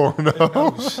 A porno.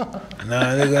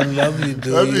 Nah, they're gonna love you, dude.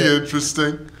 That'd be You got-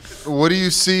 interesting. What do you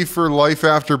see for life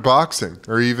after boxing?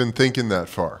 Or even thinking that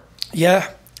far? Yeah,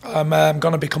 I'm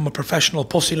going to become a professional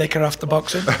pussy licker after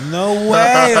boxing. No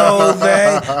way,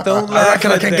 Jose. Don't I laugh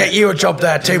reckon I at can that. get you a job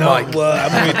there too, No, Mike. well,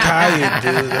 I'm retired,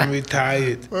 dude. I'm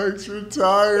retired. Mike's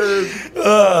retired.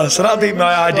 So that'd be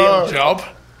my ideal job.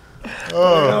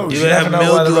 Oh. You You would never have know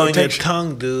where the mildew on road your takes you.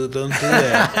 tongue, dude. Don't do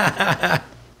that.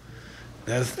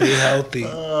 Gotta stay healthy.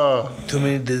 Too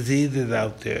many diseases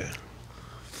out there.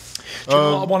 Do you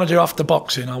know what I want to do after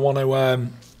boxing? I want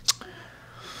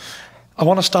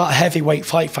to start a heavyweight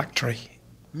fight factory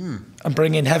and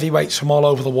bring in heavyweights from all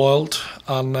over the world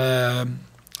and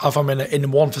have them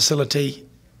in one facility,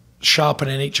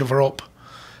 sharpening each other up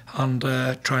and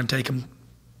try and take them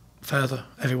further,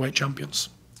 heavyweight champions.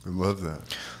 I love that.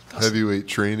 Heavyweight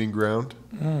training ground,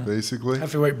 basically.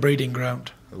 Heavyweight breeding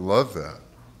ground. I love that.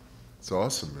 It's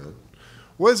awesome, man.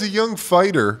 Well, as a young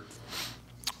fighter,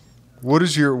 what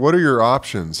are your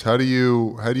options? How do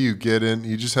you get in?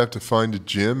 You just have to find a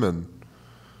gym and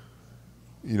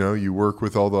you work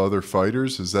with all the other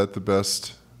fighters. Is that the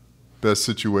best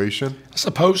situation? I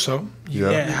suppose so.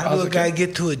 Yeah. How do a guy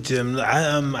get to a gym?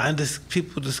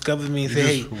 People discover me and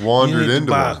say, just "Hey, wandered you need into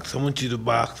to box. I want you to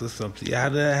box or something." Yeah, how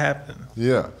did that happen?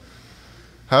 Yeah.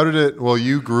 How did it? Well,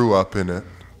 you grew up in it.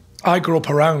 I grew up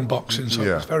around boxing, so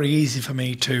Yeah. it was very easy for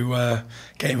me to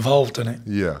get involved in it.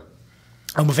 Yeah.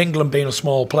 And with England being a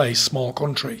small place, small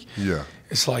country, Yeah.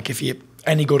 it's like if you're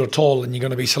any good at all, then you're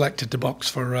going to be selected to box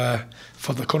for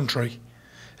the country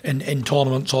in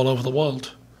tournaments all over the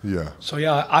world. Yeah. So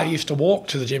yeah, I used to walk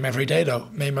to the gym every day though,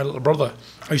 me and my little brother.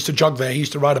 I used to jog there, he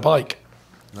used to ride a bike.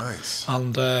 Nice.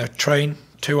 And train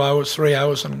 2 hours, 3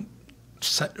 hours and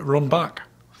run back.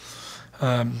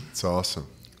 It's awesome.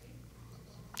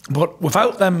 But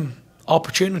without them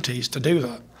opportunities to do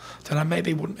that, then I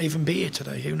maybe wouldn't even be here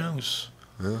today, who knows?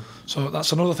 Yeah. So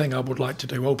that's another thing I would like to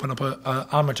do, open up an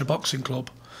amateur boxing club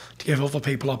to give other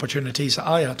people opportunities that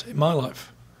I had in my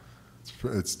life.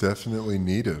 It's definitely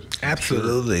needed.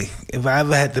 Absolutely. Sure. If I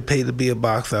ever had to pay to be a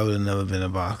boxer, I would have never been a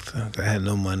boxer. I had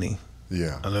no money.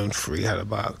 Yeah. I learned free how to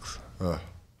box.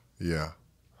 Yeah.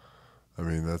 I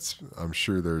mean, I'm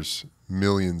sure there's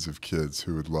millions of kids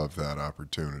who would love that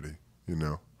opportunity,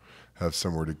 have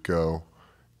somewhere to go,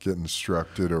 get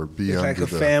instructed, or be it's under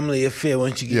like a family affair.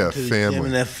 Once you get to the gym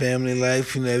and that family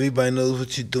life, everybody knows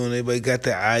what you're doing. Everybody got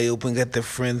their eye open, got their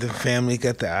friends and family,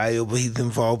 got their eye open. He's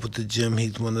involved with the gym.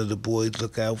 He's one of the boys.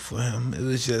 Look out for him. It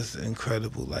was just an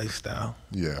incredible lifestyle.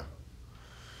 Yeah.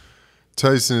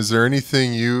 Tyson, is there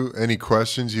any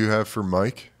questions you have for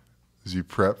Mike as you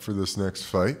prep for this next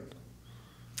fight?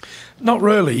 Not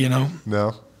really,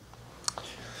 No?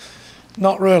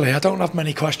 Not really. I don't have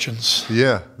many questions.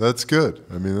 Yeah, that's good.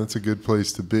 I mean, that's a good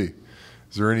place to be.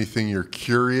 Is there anything you're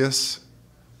curious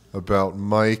about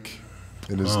Mike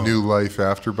and his new life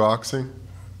after boxing?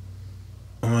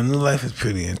 My new life is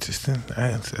pretty interesting.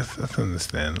 That's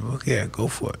understandable. Yeah, go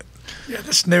for it. Yeah,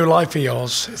 this new life of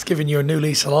yours, it's giving you a new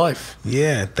lease of life.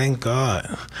 Yeah, thank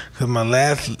God. Because my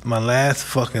last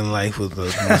fucking life was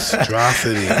a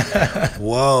monstrosity.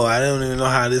 Whoa, I don't even know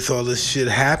how all this shit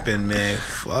happened, man.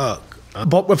 Fuck.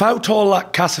 But without all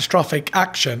that catastrophic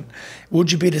action,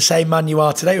 would you be the same man you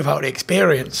are today without the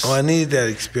experience? Oh, I needed that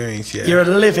experience, yeah. You're a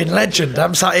living legend.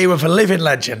 I'm sat here with a living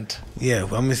legend. Yeah,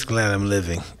 well, I'm just glad I'm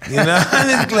living. I'm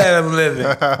just glad I'm living.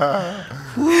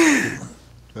 Woo.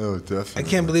 Oh, definitely. I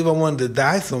can't believe I wanted to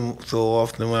die so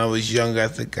often when I was younger. I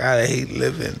said, God, I hate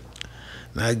living.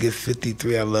 Now I get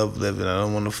 53, I love living. I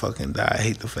don't want to fucking die. I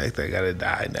hate the fact that I got to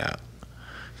die now.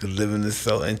 Because living is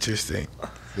so interesting.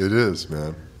 It is,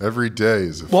 man. Every day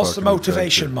is a What's the fucking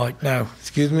motivation, adventure. Mike, now?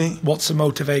 Excuse me? What's the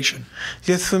motivation?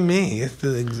 Just for me. It's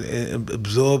to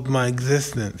absorb my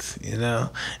existence,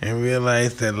 and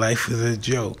realize that life is a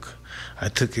joke. I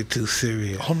took it too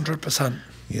serious. 100%.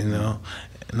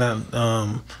 I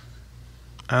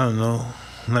don't know,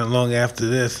 not long after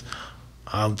this,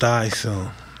 I'll die soon,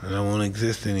 and I won't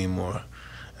exist anymore.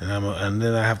 And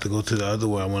then I have to go to the other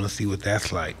world. I want to see what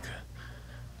that's like.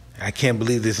 I can't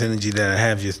believe this energy that I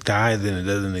have just dies and it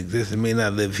doesn't exist. It may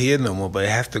not live here no more, but it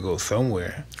has to go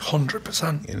somewhere.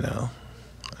 100%. And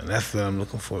that's what I'm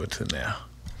looking forward to now.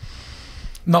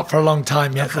 Not for a long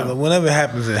time yet, though. Whenever it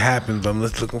happens, it happens, but I'm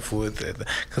just looking forward to it.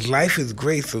 Because life is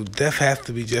great, so death has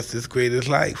to be just as great as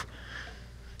life.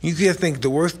 You can't think the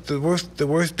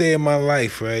worst day of my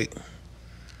life, right,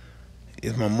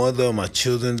 is my mother or my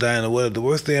children dying or whatever. The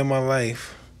worst day of my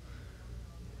life,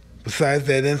 besides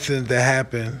that incident that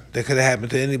happened, that could have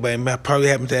happened to anybody, probably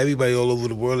happened to everybody all over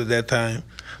the world at that time,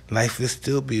 life is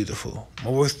still beautiful. My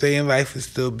worst day in life is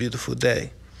still a beautiful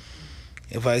day.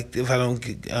 If I don't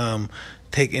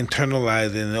internalize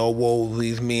it and, oh, woe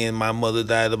leaves me and my mother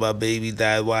died or my baby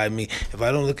died, why me? If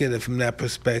I don't look at it from that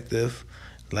perspective,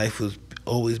 life was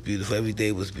always beautiful. Every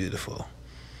day was beautiful,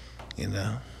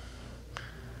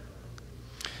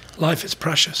 Life is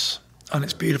precious, and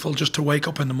it's beautiful just to wake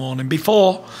up in the morning.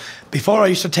 Before I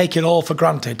used to take it all for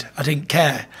granted. I didn't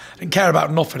care. I didn't care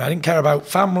about nothing. I didn't care about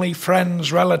family,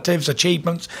 friends, relatives,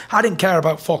 achievements. I didn't care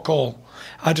about fuck all.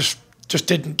 I just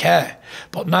didn't care.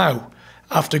 But now,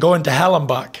 after going to hell and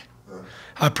back,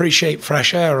 I appreciate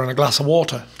fresh air and a glass of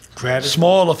water. Gratitude.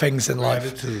 Smaller things in life.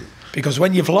 Gratitude. Because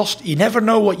when you've lost, you never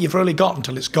know what you've really got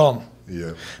until it's gone.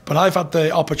 Yeah. But I've had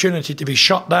the opportunity to be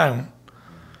shot down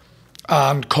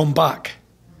and come back,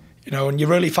 and you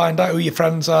really find out who your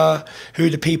friends are, who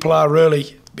the people are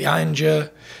really behind you,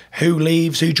 who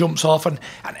leaves, who jumps off, and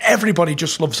everybody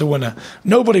just loves a winner.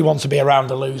 Nobody wants to be around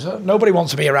a loser. Nobody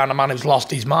wants to be around a man who's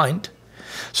lost his mind.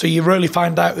 So you really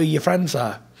find out who your friends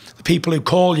are. The people who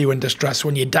call you in distress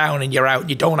when you're down and you're out and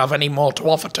you don't have any more to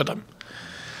offer to them.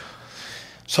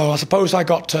 So I suppose I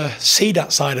got to see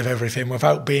that side of everything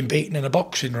without being beaten in a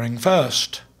boxing ring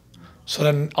first. So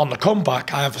then on the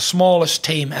comeback, I have the smallest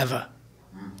team ever.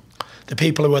 The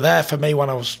people who were there for me when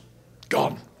I was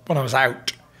gone, when I was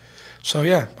out. So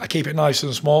yeah, I keep it nice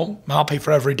and small. I'm happy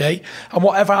for every day. And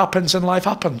whatever happens in life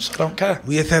happens. I don't care.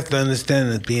 We just have to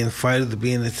understand that being fighters,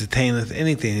 being entertainers,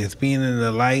 anything, it's being in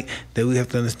the light, that we have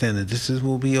to understand that this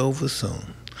will be over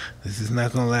soon. This is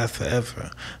not going to last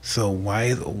forever. So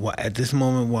why at this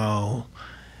moment, while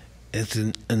it's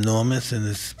enormous and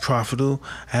it's profitable,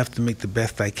 I have to make the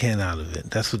best I can out of it.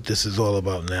 That's what this is all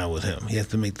about now with him. He has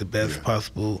to make the best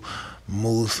possible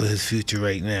moves for his future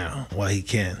right now while he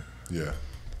can. Yeah.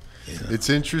 You know? It's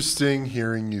interesting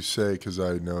hearing you say, because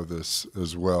I know this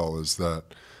as well, is that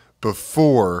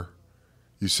before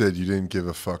you said you didn't give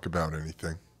a fuck about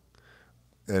anything.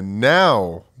 And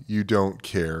now you don't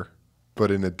care, but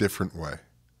in a different way.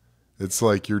 It's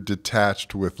like you're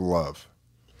detached with love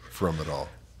from it all.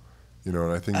 You know,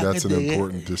 and I think that's an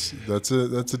important, that's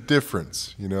a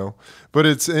difference, you know. But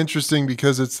it's interesting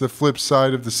because it's the flip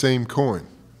side of the same coin,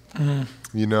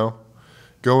 you know.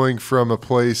 Going from a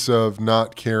place of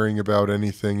not caring about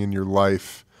anything in your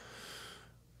life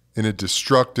in a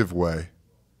destructive way,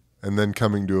 and then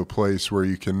coming to a place where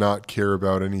you cannot care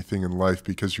about anything in life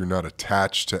because you're not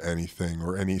attached to anything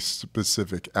or any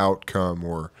specific outcome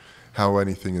or how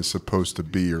anything is supposed to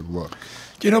be or look.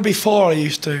 You know, before I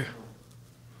used to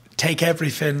take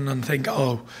everything and think,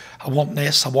 oh, I want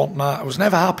this, I want that. I was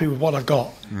never happy with what I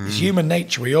got. It's human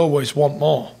nature. We always want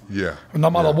more. Yeah. And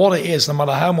no matter what it is, no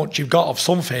matter how much you've got of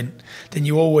something, then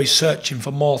you're always searching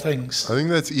for more things. I think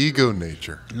that's ego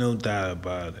nature. No doubt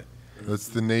about it. That's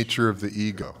the nature of the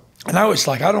ego. And now it's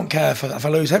like, I don't care if I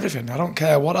lose everything. I don't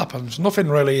care what happens. Nothing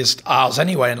really is ours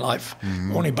anyway in life.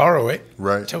 We only borrow it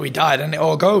till we die, and it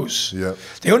all goes. Yep.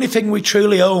 The only thing we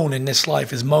truly own in this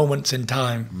life is moments in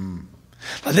time.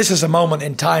 Like, this is a moment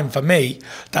in time for me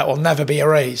that will never be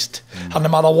erased. And no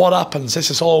matter what happens,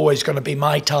 this is always going to be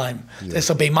my time. This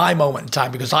will be my moment in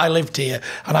time because I lived here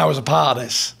and I was a part of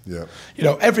this. Yeah. You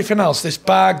know, everything else, this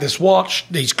bag, this watch,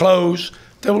 these clothes,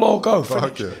 they will all go.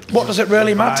 What does it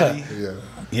really matter? Yeah.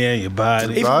 Yeah, your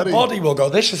body. Even the body will go.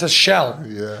 This is a shell.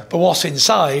 Yeah. But what's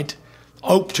inside,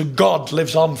 hope to God,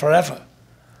 lives on forever.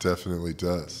 Definitely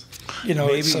does. You know,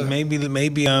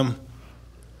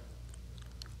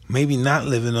 maybe not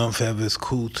living on forever is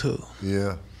cool too.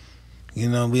 Yeah. You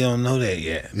know, we don't know that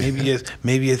yet. Maybe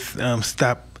it's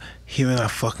stop hearing our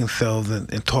fucking selves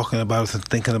and talking about us and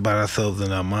thinking about ourselves in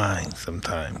our minds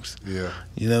sometimes. Yeah.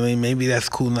 You know what I mean? Maybe that's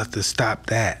cool enough to stop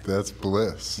that. That's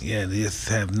bliss. Yeah, they just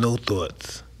have no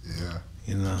thoughts. Yeah.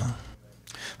 You know?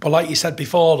 But like you said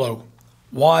before, though,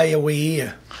 why are we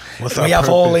here? What's we our have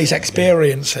all purpose? these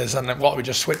experiences, and then what, we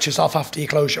just switch us off after you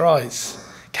close your eyes?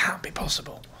 Can't be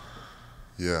possible.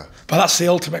 Yeah. But that's the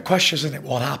ultimate question, isn't it?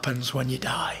 What happens when you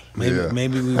die? Maybe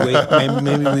we wake.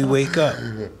 maybe we wake up.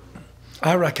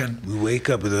 I reckon. We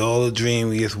wake up. It's all a dream.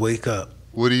 We just wake up.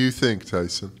 What do you think,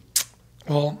 Tyson?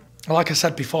 Well, like I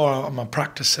said before, I'm a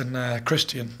practicing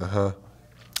Christian. Uh-huh.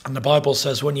 And the Bible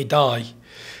says when you die,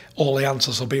 all the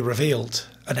answers will be revealed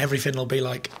and everything will be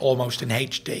like almost in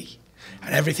HD.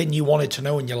 And everything you wanted to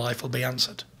know in your life will be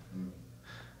answered.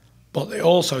 But it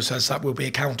also says that we'll be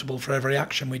accountable for every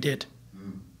action we did.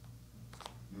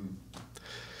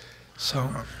 So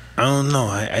I don't know.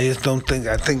 I just don't think.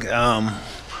 I think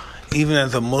even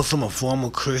as a Muslim, a former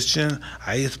Christian,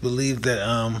 I just believe that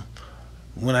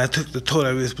when I took the Torah,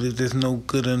 I just believe there's no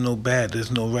good and no bad. There's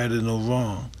no right and no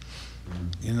wrong.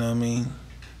 You know what I mean?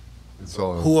 It's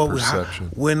all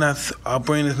perception. We're not. Our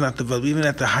brain is not developed. Even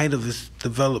at the height of its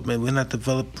development, we're not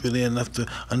developed really enough to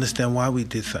understand why we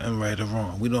did something right or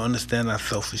wrong. We don't understand our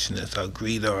selfishness, our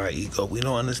greed, or our ego. We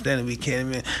don't understand it. We can't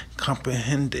even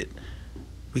comprehend it.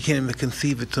 We can't even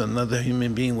conceive it to another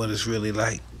human being what it's really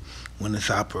like when it's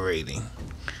operating.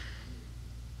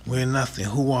 We're nothing.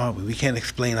 Who are we? We can't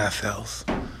explain ourselves.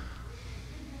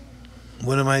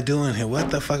 What am I doing here?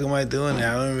 What the fuck am I doing here?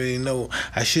 I don't really know.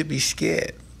 I should be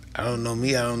scared. I don't know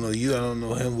me. I don't know you. I don't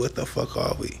know him. What the fuck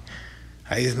are we?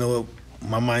 I just know what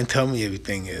my mind tell me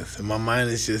everything is. And my mind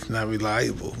is just not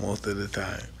reliable most of the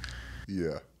time.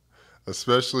 Yeah.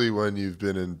 Especially when you've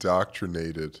been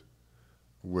indoctrinated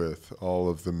with all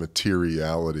of the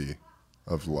materiality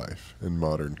of life in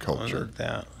modern culture. No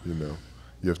doubt. You know,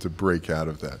 you have to break out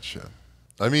of that shit.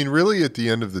 I mean, really, at the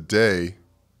end of the day,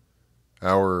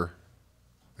 our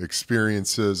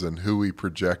experiences and who we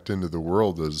project into the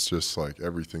world is just like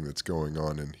everything that's going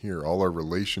on in here. All our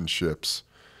relationships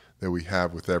that we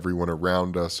have with everyone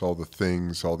around us, all the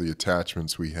things, all the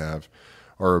attachments we have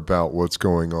are about what's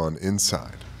going on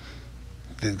inside.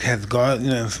 Has God,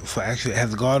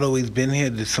 has God always been here?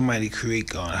 Did somebody create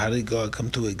God? How did God come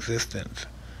to existence?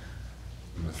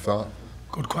 The thought.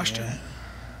 Good question. Yeah.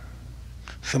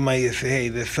 Somebody say, hey,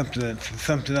 there's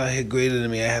something out here greater than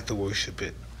me, I have to worship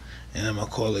it. And I'm going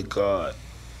to call it God.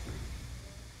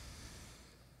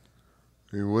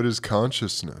 I mean, what is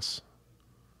consciousness?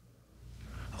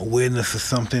 Awareness of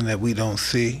something that we don't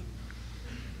see.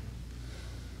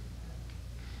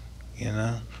 You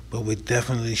know? But we're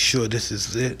definitely sure this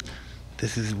is it.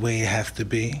 This is the way it has to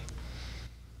be.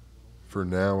 For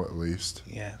now, at least.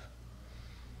 Yeah.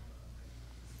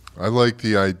 I like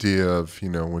the idea of,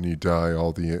 when you die,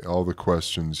 all the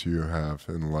questions you have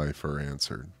in life are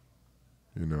answered.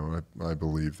 I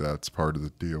believe that's part of the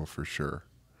deal for sure.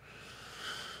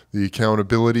 The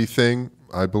accountability thing,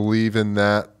 I believe in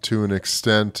that to an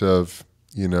extent of,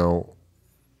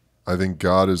 I think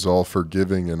God is all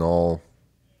forgiving and all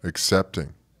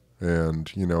accepting. And,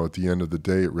 at the end of the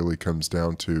day, it really comes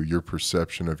down to your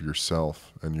perception of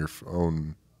yourself and your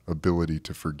own ability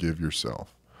to forgive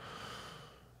yourself.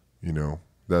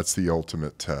 That's the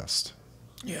ultimate test.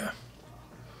 Yeah.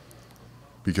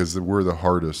 Because we're the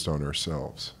hardest on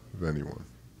ourselves of anyone.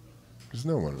 There's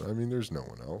no one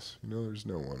else. There's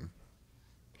no one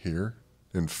here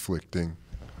inflicting.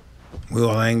 We're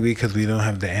all angry because we don't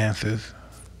have the answers,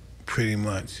 pretty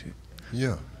much.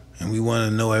 Yeah. And we want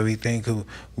to know everything because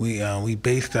we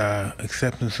based our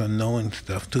acceptance on knowing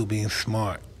stuff too, being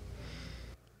smart.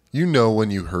 You know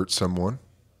when you hurt someone.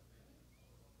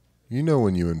 You know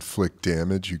when you inflict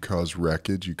damage, you cause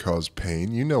wreckage, you cause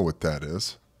pain. You know what that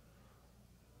is.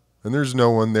 And there's no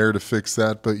one there to fix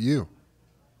that but you.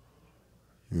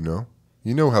 You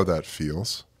know how that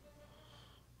feels.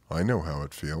 I know how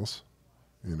it feels,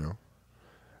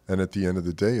 And at the end of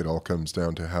the day, it all comes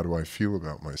down to how do I feel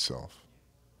about myself,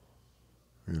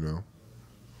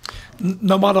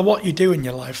 No matter what you do in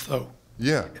your life, though.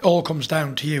 Yeah. It all comes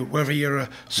down to you, whether you're a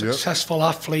successful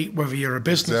athlete, whether you're a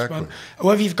businessman, Exactly. or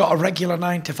whether you've got a regular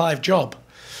 9-to-5 job.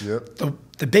 Yep.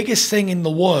 The biggest thing in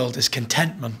the world is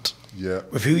contentment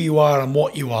with who you are and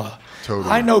what you are.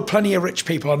 Totally. I know plenty of rich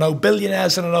people. I know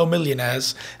billionaires and I know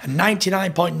millionaires, and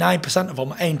 99.9% of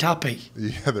them ain't happy.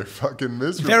 Yeah, they're fucking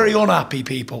miserable. Very unhappy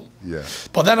people. Yeah.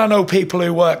 But then I know people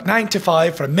who work 9 to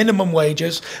 5 for minimum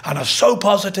wages and are so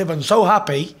positive and so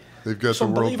happy. They've got It's the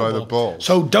world by the unbelievable. balls.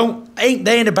 So ain't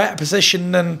they in a better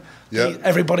position than Yeah.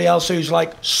 everybody else who's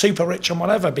like super rich and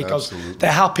whatever, because Absolutely.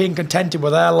 they're happy and contented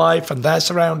with their life and their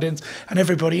surroundings and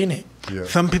everybody in it. Yeah.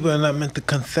 Some people are not meant to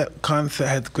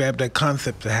have to grab that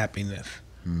concept of happiness.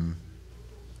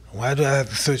 Why do I have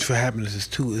to search for happiness? It's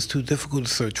too difficult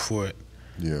to search for it.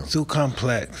 Yeah. It's too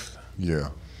complex. Yeah.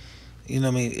 You know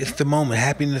what I mean? It's the moment.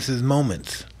 Happiness is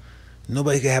moments.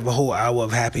 Nobody can have a whole hour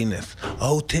of happiness. A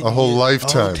whole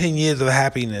lifetime. 10 years of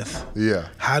happiness. Yeah.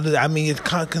 It's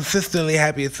consistently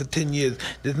happy for 10 years.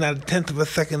 There's not a tenth of a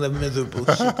second of miserable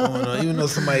shit going on. Even though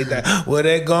somebody died. Well,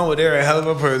 they're gone. Well, they're a hell of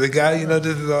a person. The guy,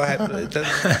 this is all happening. It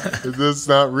doesn't happen. That's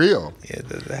not real. Yeah, it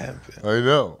doesn't happen. I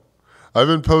know. I've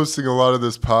been posting a lot of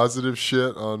this positive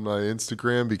shit on my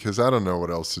Instagram because I don't know what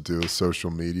else to do with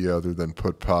social media other than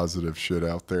put positive shit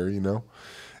out there,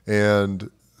 And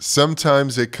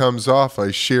sometimes it comes off. I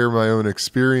share my own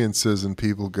experiences and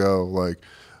people go like,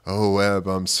 oh, Eb,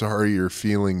 I'm sorry you're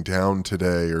feeling down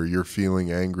today or you're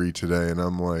feeling angry today. And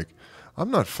I'm like,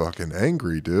 I'm not fucking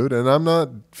angry, dude. And I'm not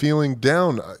feeling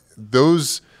down.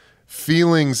 Those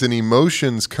feelings and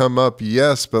emotions come up,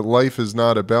 yes, but life is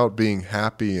not about being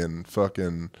happy and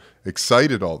fucking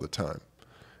excited all the time.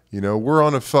 We're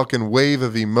on a fucking wave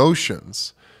of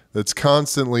emotions that's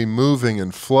constantly moving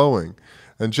and flowing.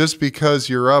 And just because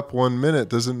you're up 1 minute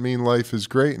doesn't mean life is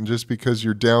great. And just because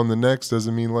you're down the next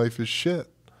doesn't mean life is shit.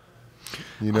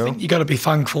 I think you got to be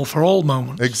thankful for all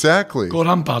moments. Exactly. Good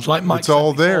and bad. Like Mike It's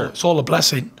all said before, there. It's all a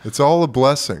blessing. It's all a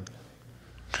blessing.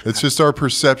 It's just our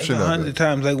perception of 100 it.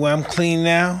 times. Like when I'm clean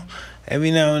now,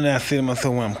 every now and then I say to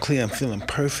myself, when I'm clean, I'm feeling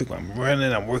perfect. I'm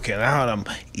running, I'm working out, I'm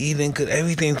eating good,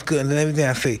 everything's good. And then everything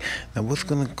I say, now what's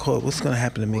gonna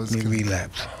happen to make me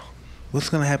relapse? What's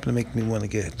gonna happen to make me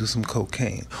want to do some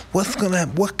cocaine? What could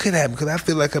happen? Because I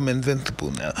feel like I'm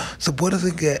invincible now. So what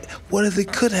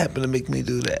could happen to make me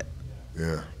do that?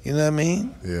 Yeah. You know what I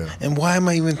mean? Yeah. And why am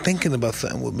I even thinking about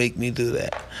something would make me do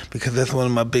that? Because that's one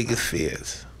of my biggest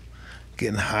fears.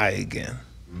 Getting high again.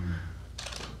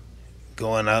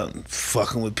 Going out and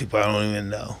fucking with people I don't even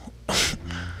know.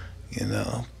 you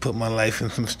know, put my life in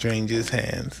some strangers'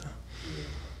 hands.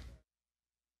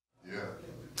 Yeah.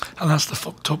 And that's the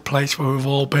fucked up place where we've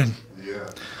all been. Yeah.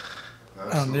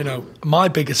 And, you know, my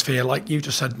biggest fear, like you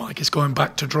just said, Mike, is going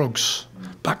back to drugs,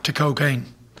 back to cocaine.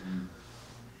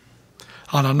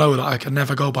 And I know that I can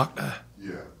never go back there.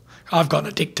 Yeah. I've got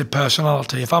an addictive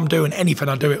personality. If I'm doing anything,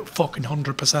 I do it fucking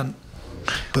 100%.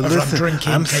 But Whether listen, I'm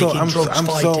drinking, I'm taking drugs,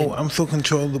 fighting. I'm so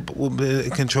controllable.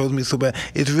 It controls me so bad.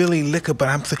 It's really liquor, but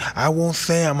I won't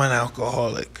say I'm an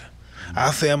alcoholic.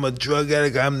 I'll say I'm a drug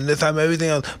addict. I'm this. I'm everything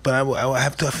else. But I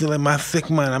have to. I feel like my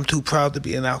sick mind. I'm too proud to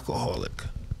be an alcoholic.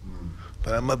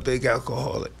 But I'm a big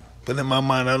alcoholic. But in my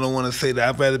mind, I don't want to say that.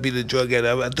 I'd rather be the drug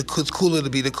addict. It's cooler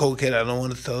to be the cokehead. I don't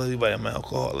want to tell anybody I'm an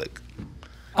alcoholic.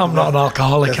 I'm not an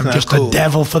alcoholic. I'm just cool. a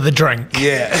devil for the drink.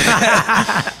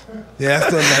 Yeah. Yeah,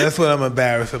 that's what I'm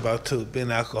embarrassed about too,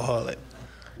 being alcoholic.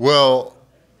 Well,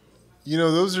 you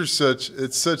know, those are such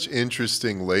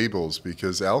interesting labels,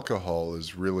 because alcohol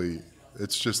is really,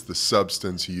 it's just the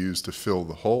substance used to fill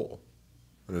the hole.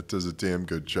 And it does a damn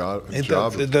good job. It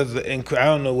does. I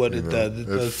don't know what it does. It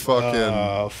does. Fucking,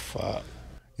 oh, fuck.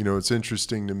 You know, it's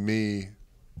interesting to me,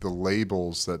 the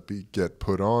labels that get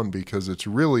put on, because it's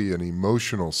really an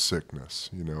emotional sickness.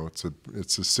 You know,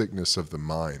 it's a sickness of the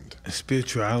mind.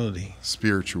 Spirituality.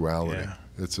 Yeah.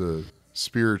 It's a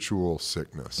spiritual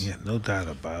sickness. Yeah, no doubt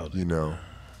about it. You know,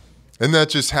 and that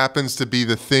just happens to be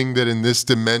the thing that in this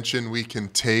dimension we can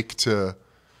take to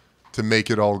make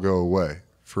it all go away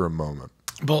for a moment.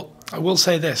 But I will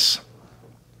say this: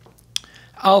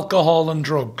 alcohol and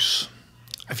drugs.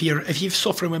 If you're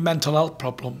suffering with mental health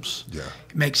problems, yeah,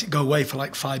 it makes it go away for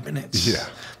like 5 minutes. Yeah.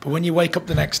 But when you wake up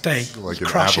the next day, like it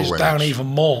crashes avalanche. Down even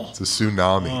more. It's a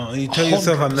tsunami. Oh, you tell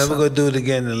yourself, 100%. I'm never going to do it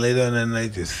again, and later on that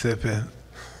night, just sipping.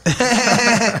 It's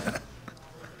a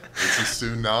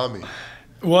tsunami.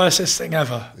 Worstest thing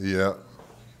ever. Yeah.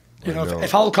 You know,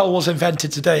 if alcohol was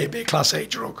invented today, it'd be a Class A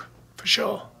drug, for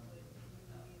sure.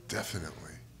 Definitely.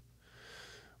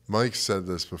 Mike said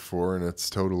this before, and it's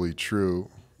totally true.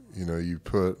 You know, you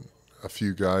put a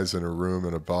few guys in a room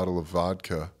and a bottle of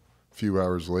vodka. A few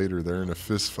hours later, they're in a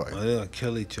fist fight. Oh, they're going to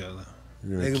kill each other.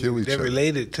 You're going to kill each other. They're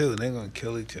related, too. They're going to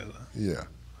kill each other. Yeah.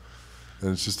 And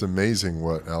it's just amazing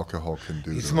what alcohol can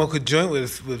do. You smoke a joint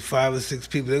with 5 or 6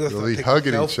 people, they're going to start taking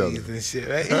hugging each selfies other and shit,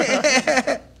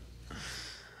 right?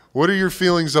 What are your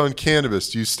feelings on cannabis?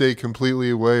 Do you stay completely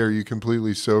away? Are you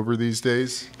completely sober these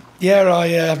days? Yeah,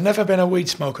 I've never been a weed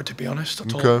smoker, to be honest,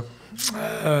 at all. Okay.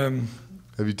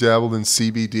 Have you dabbled in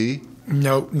CBD?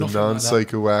 No, nothing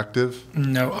non-psychoactive? like that.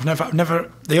 No, I've never.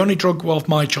 The only drug of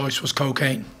my choice was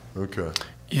cocaine. Okay.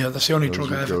 Yeah, that's the only That was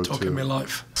drug I your ever took go-to. in my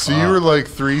life. So you were like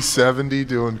 370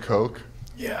 doing coke?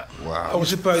 Yeah. Wow. I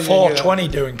was 420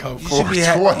 doing coke.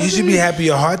 You should be happy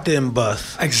your heart didn't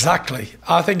bust. Exactly.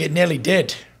 I think it nearly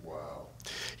did. Wow.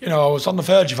 You know, I was on the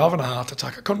verge of having a heart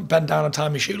attack. I couldn't bend down and tie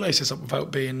my shoelaces up without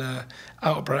being out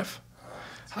of breath.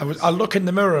 I look in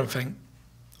the mirror and think,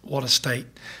 what a state.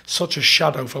 Such a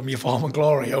shadow from your former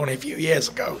glory only a few years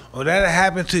ago. Well, that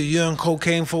happened to you on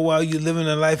cocaine for a while. You're living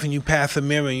a life and you pass a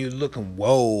mirror and you're looking,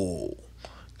 whoa.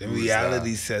 The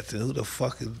reality sets in. Who the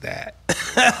fuck is that?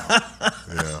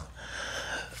 Yeah.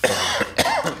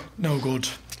 No good.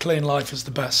 Clean life is the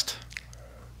best.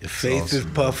 Your face is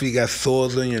puffy. You got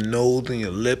sores on your nose and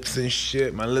your lips and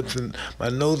shit. My lips and my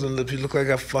nose and lips. You look like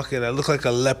I look like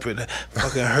a leopard.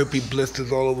 Fucking herpes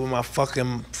blisters all over my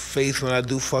fucking face when I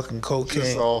do fucking cocaine.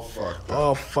 Just all fucked up.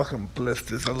 All fucking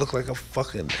blisters. I look like a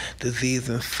fucking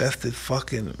disease-infested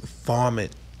fucking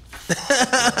vomit.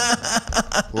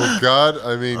 Well,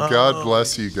 God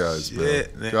bless you guys, man.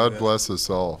 shit, God bless us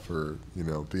all for, you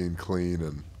know, being clean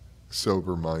and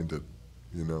sober-minded,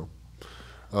 you know.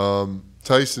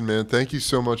 Tyson, man, thank you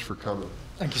so much for coming.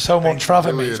 Thank you so much for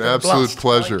having me. Really It's an been a absolute blast,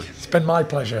 pleasure. Mike. It's been my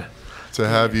pleasure. To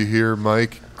have you here,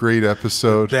 Mike. Great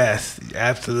episode. Best.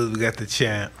 Absolutely got the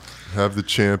champ. Have the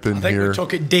champ in I think here. we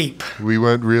took it deep. We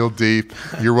went real deep.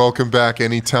 You're welcome back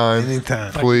anytime.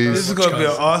 Anytime. Please. This is going to be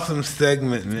an awesome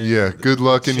segment, man. Yeah, good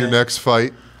luck in your next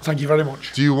fight. Thank you very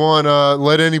much. Do you want to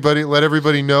let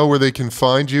everybody know where they can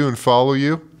find you and follow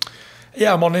you?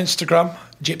 Yeah, I'm on Instagram,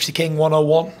 Gypsy King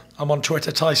 101. I'm on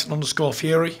Twitter,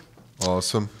 Tyson_Fury.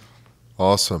 Awesome.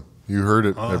 Awesome. You heard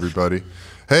it, everybody.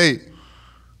 Hey,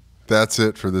 that's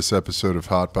it for this episode of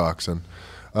Hotboxin.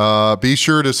 Be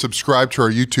sure to subscribe to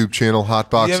our YouTube channel,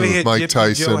 Hotboxin with Mike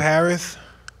Tyson. Joe Harris?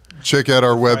 Check out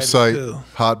our website, too.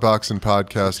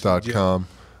 hotboxingpodcast.com.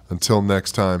 Until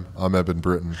next time, I'm Eben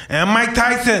Britton, And I'm Mike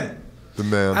Tyson. the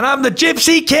man, And I'm the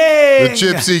Gypsy King! the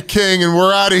Gypsy King, and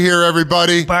we're out of here,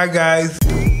 everybody. Bye, guys.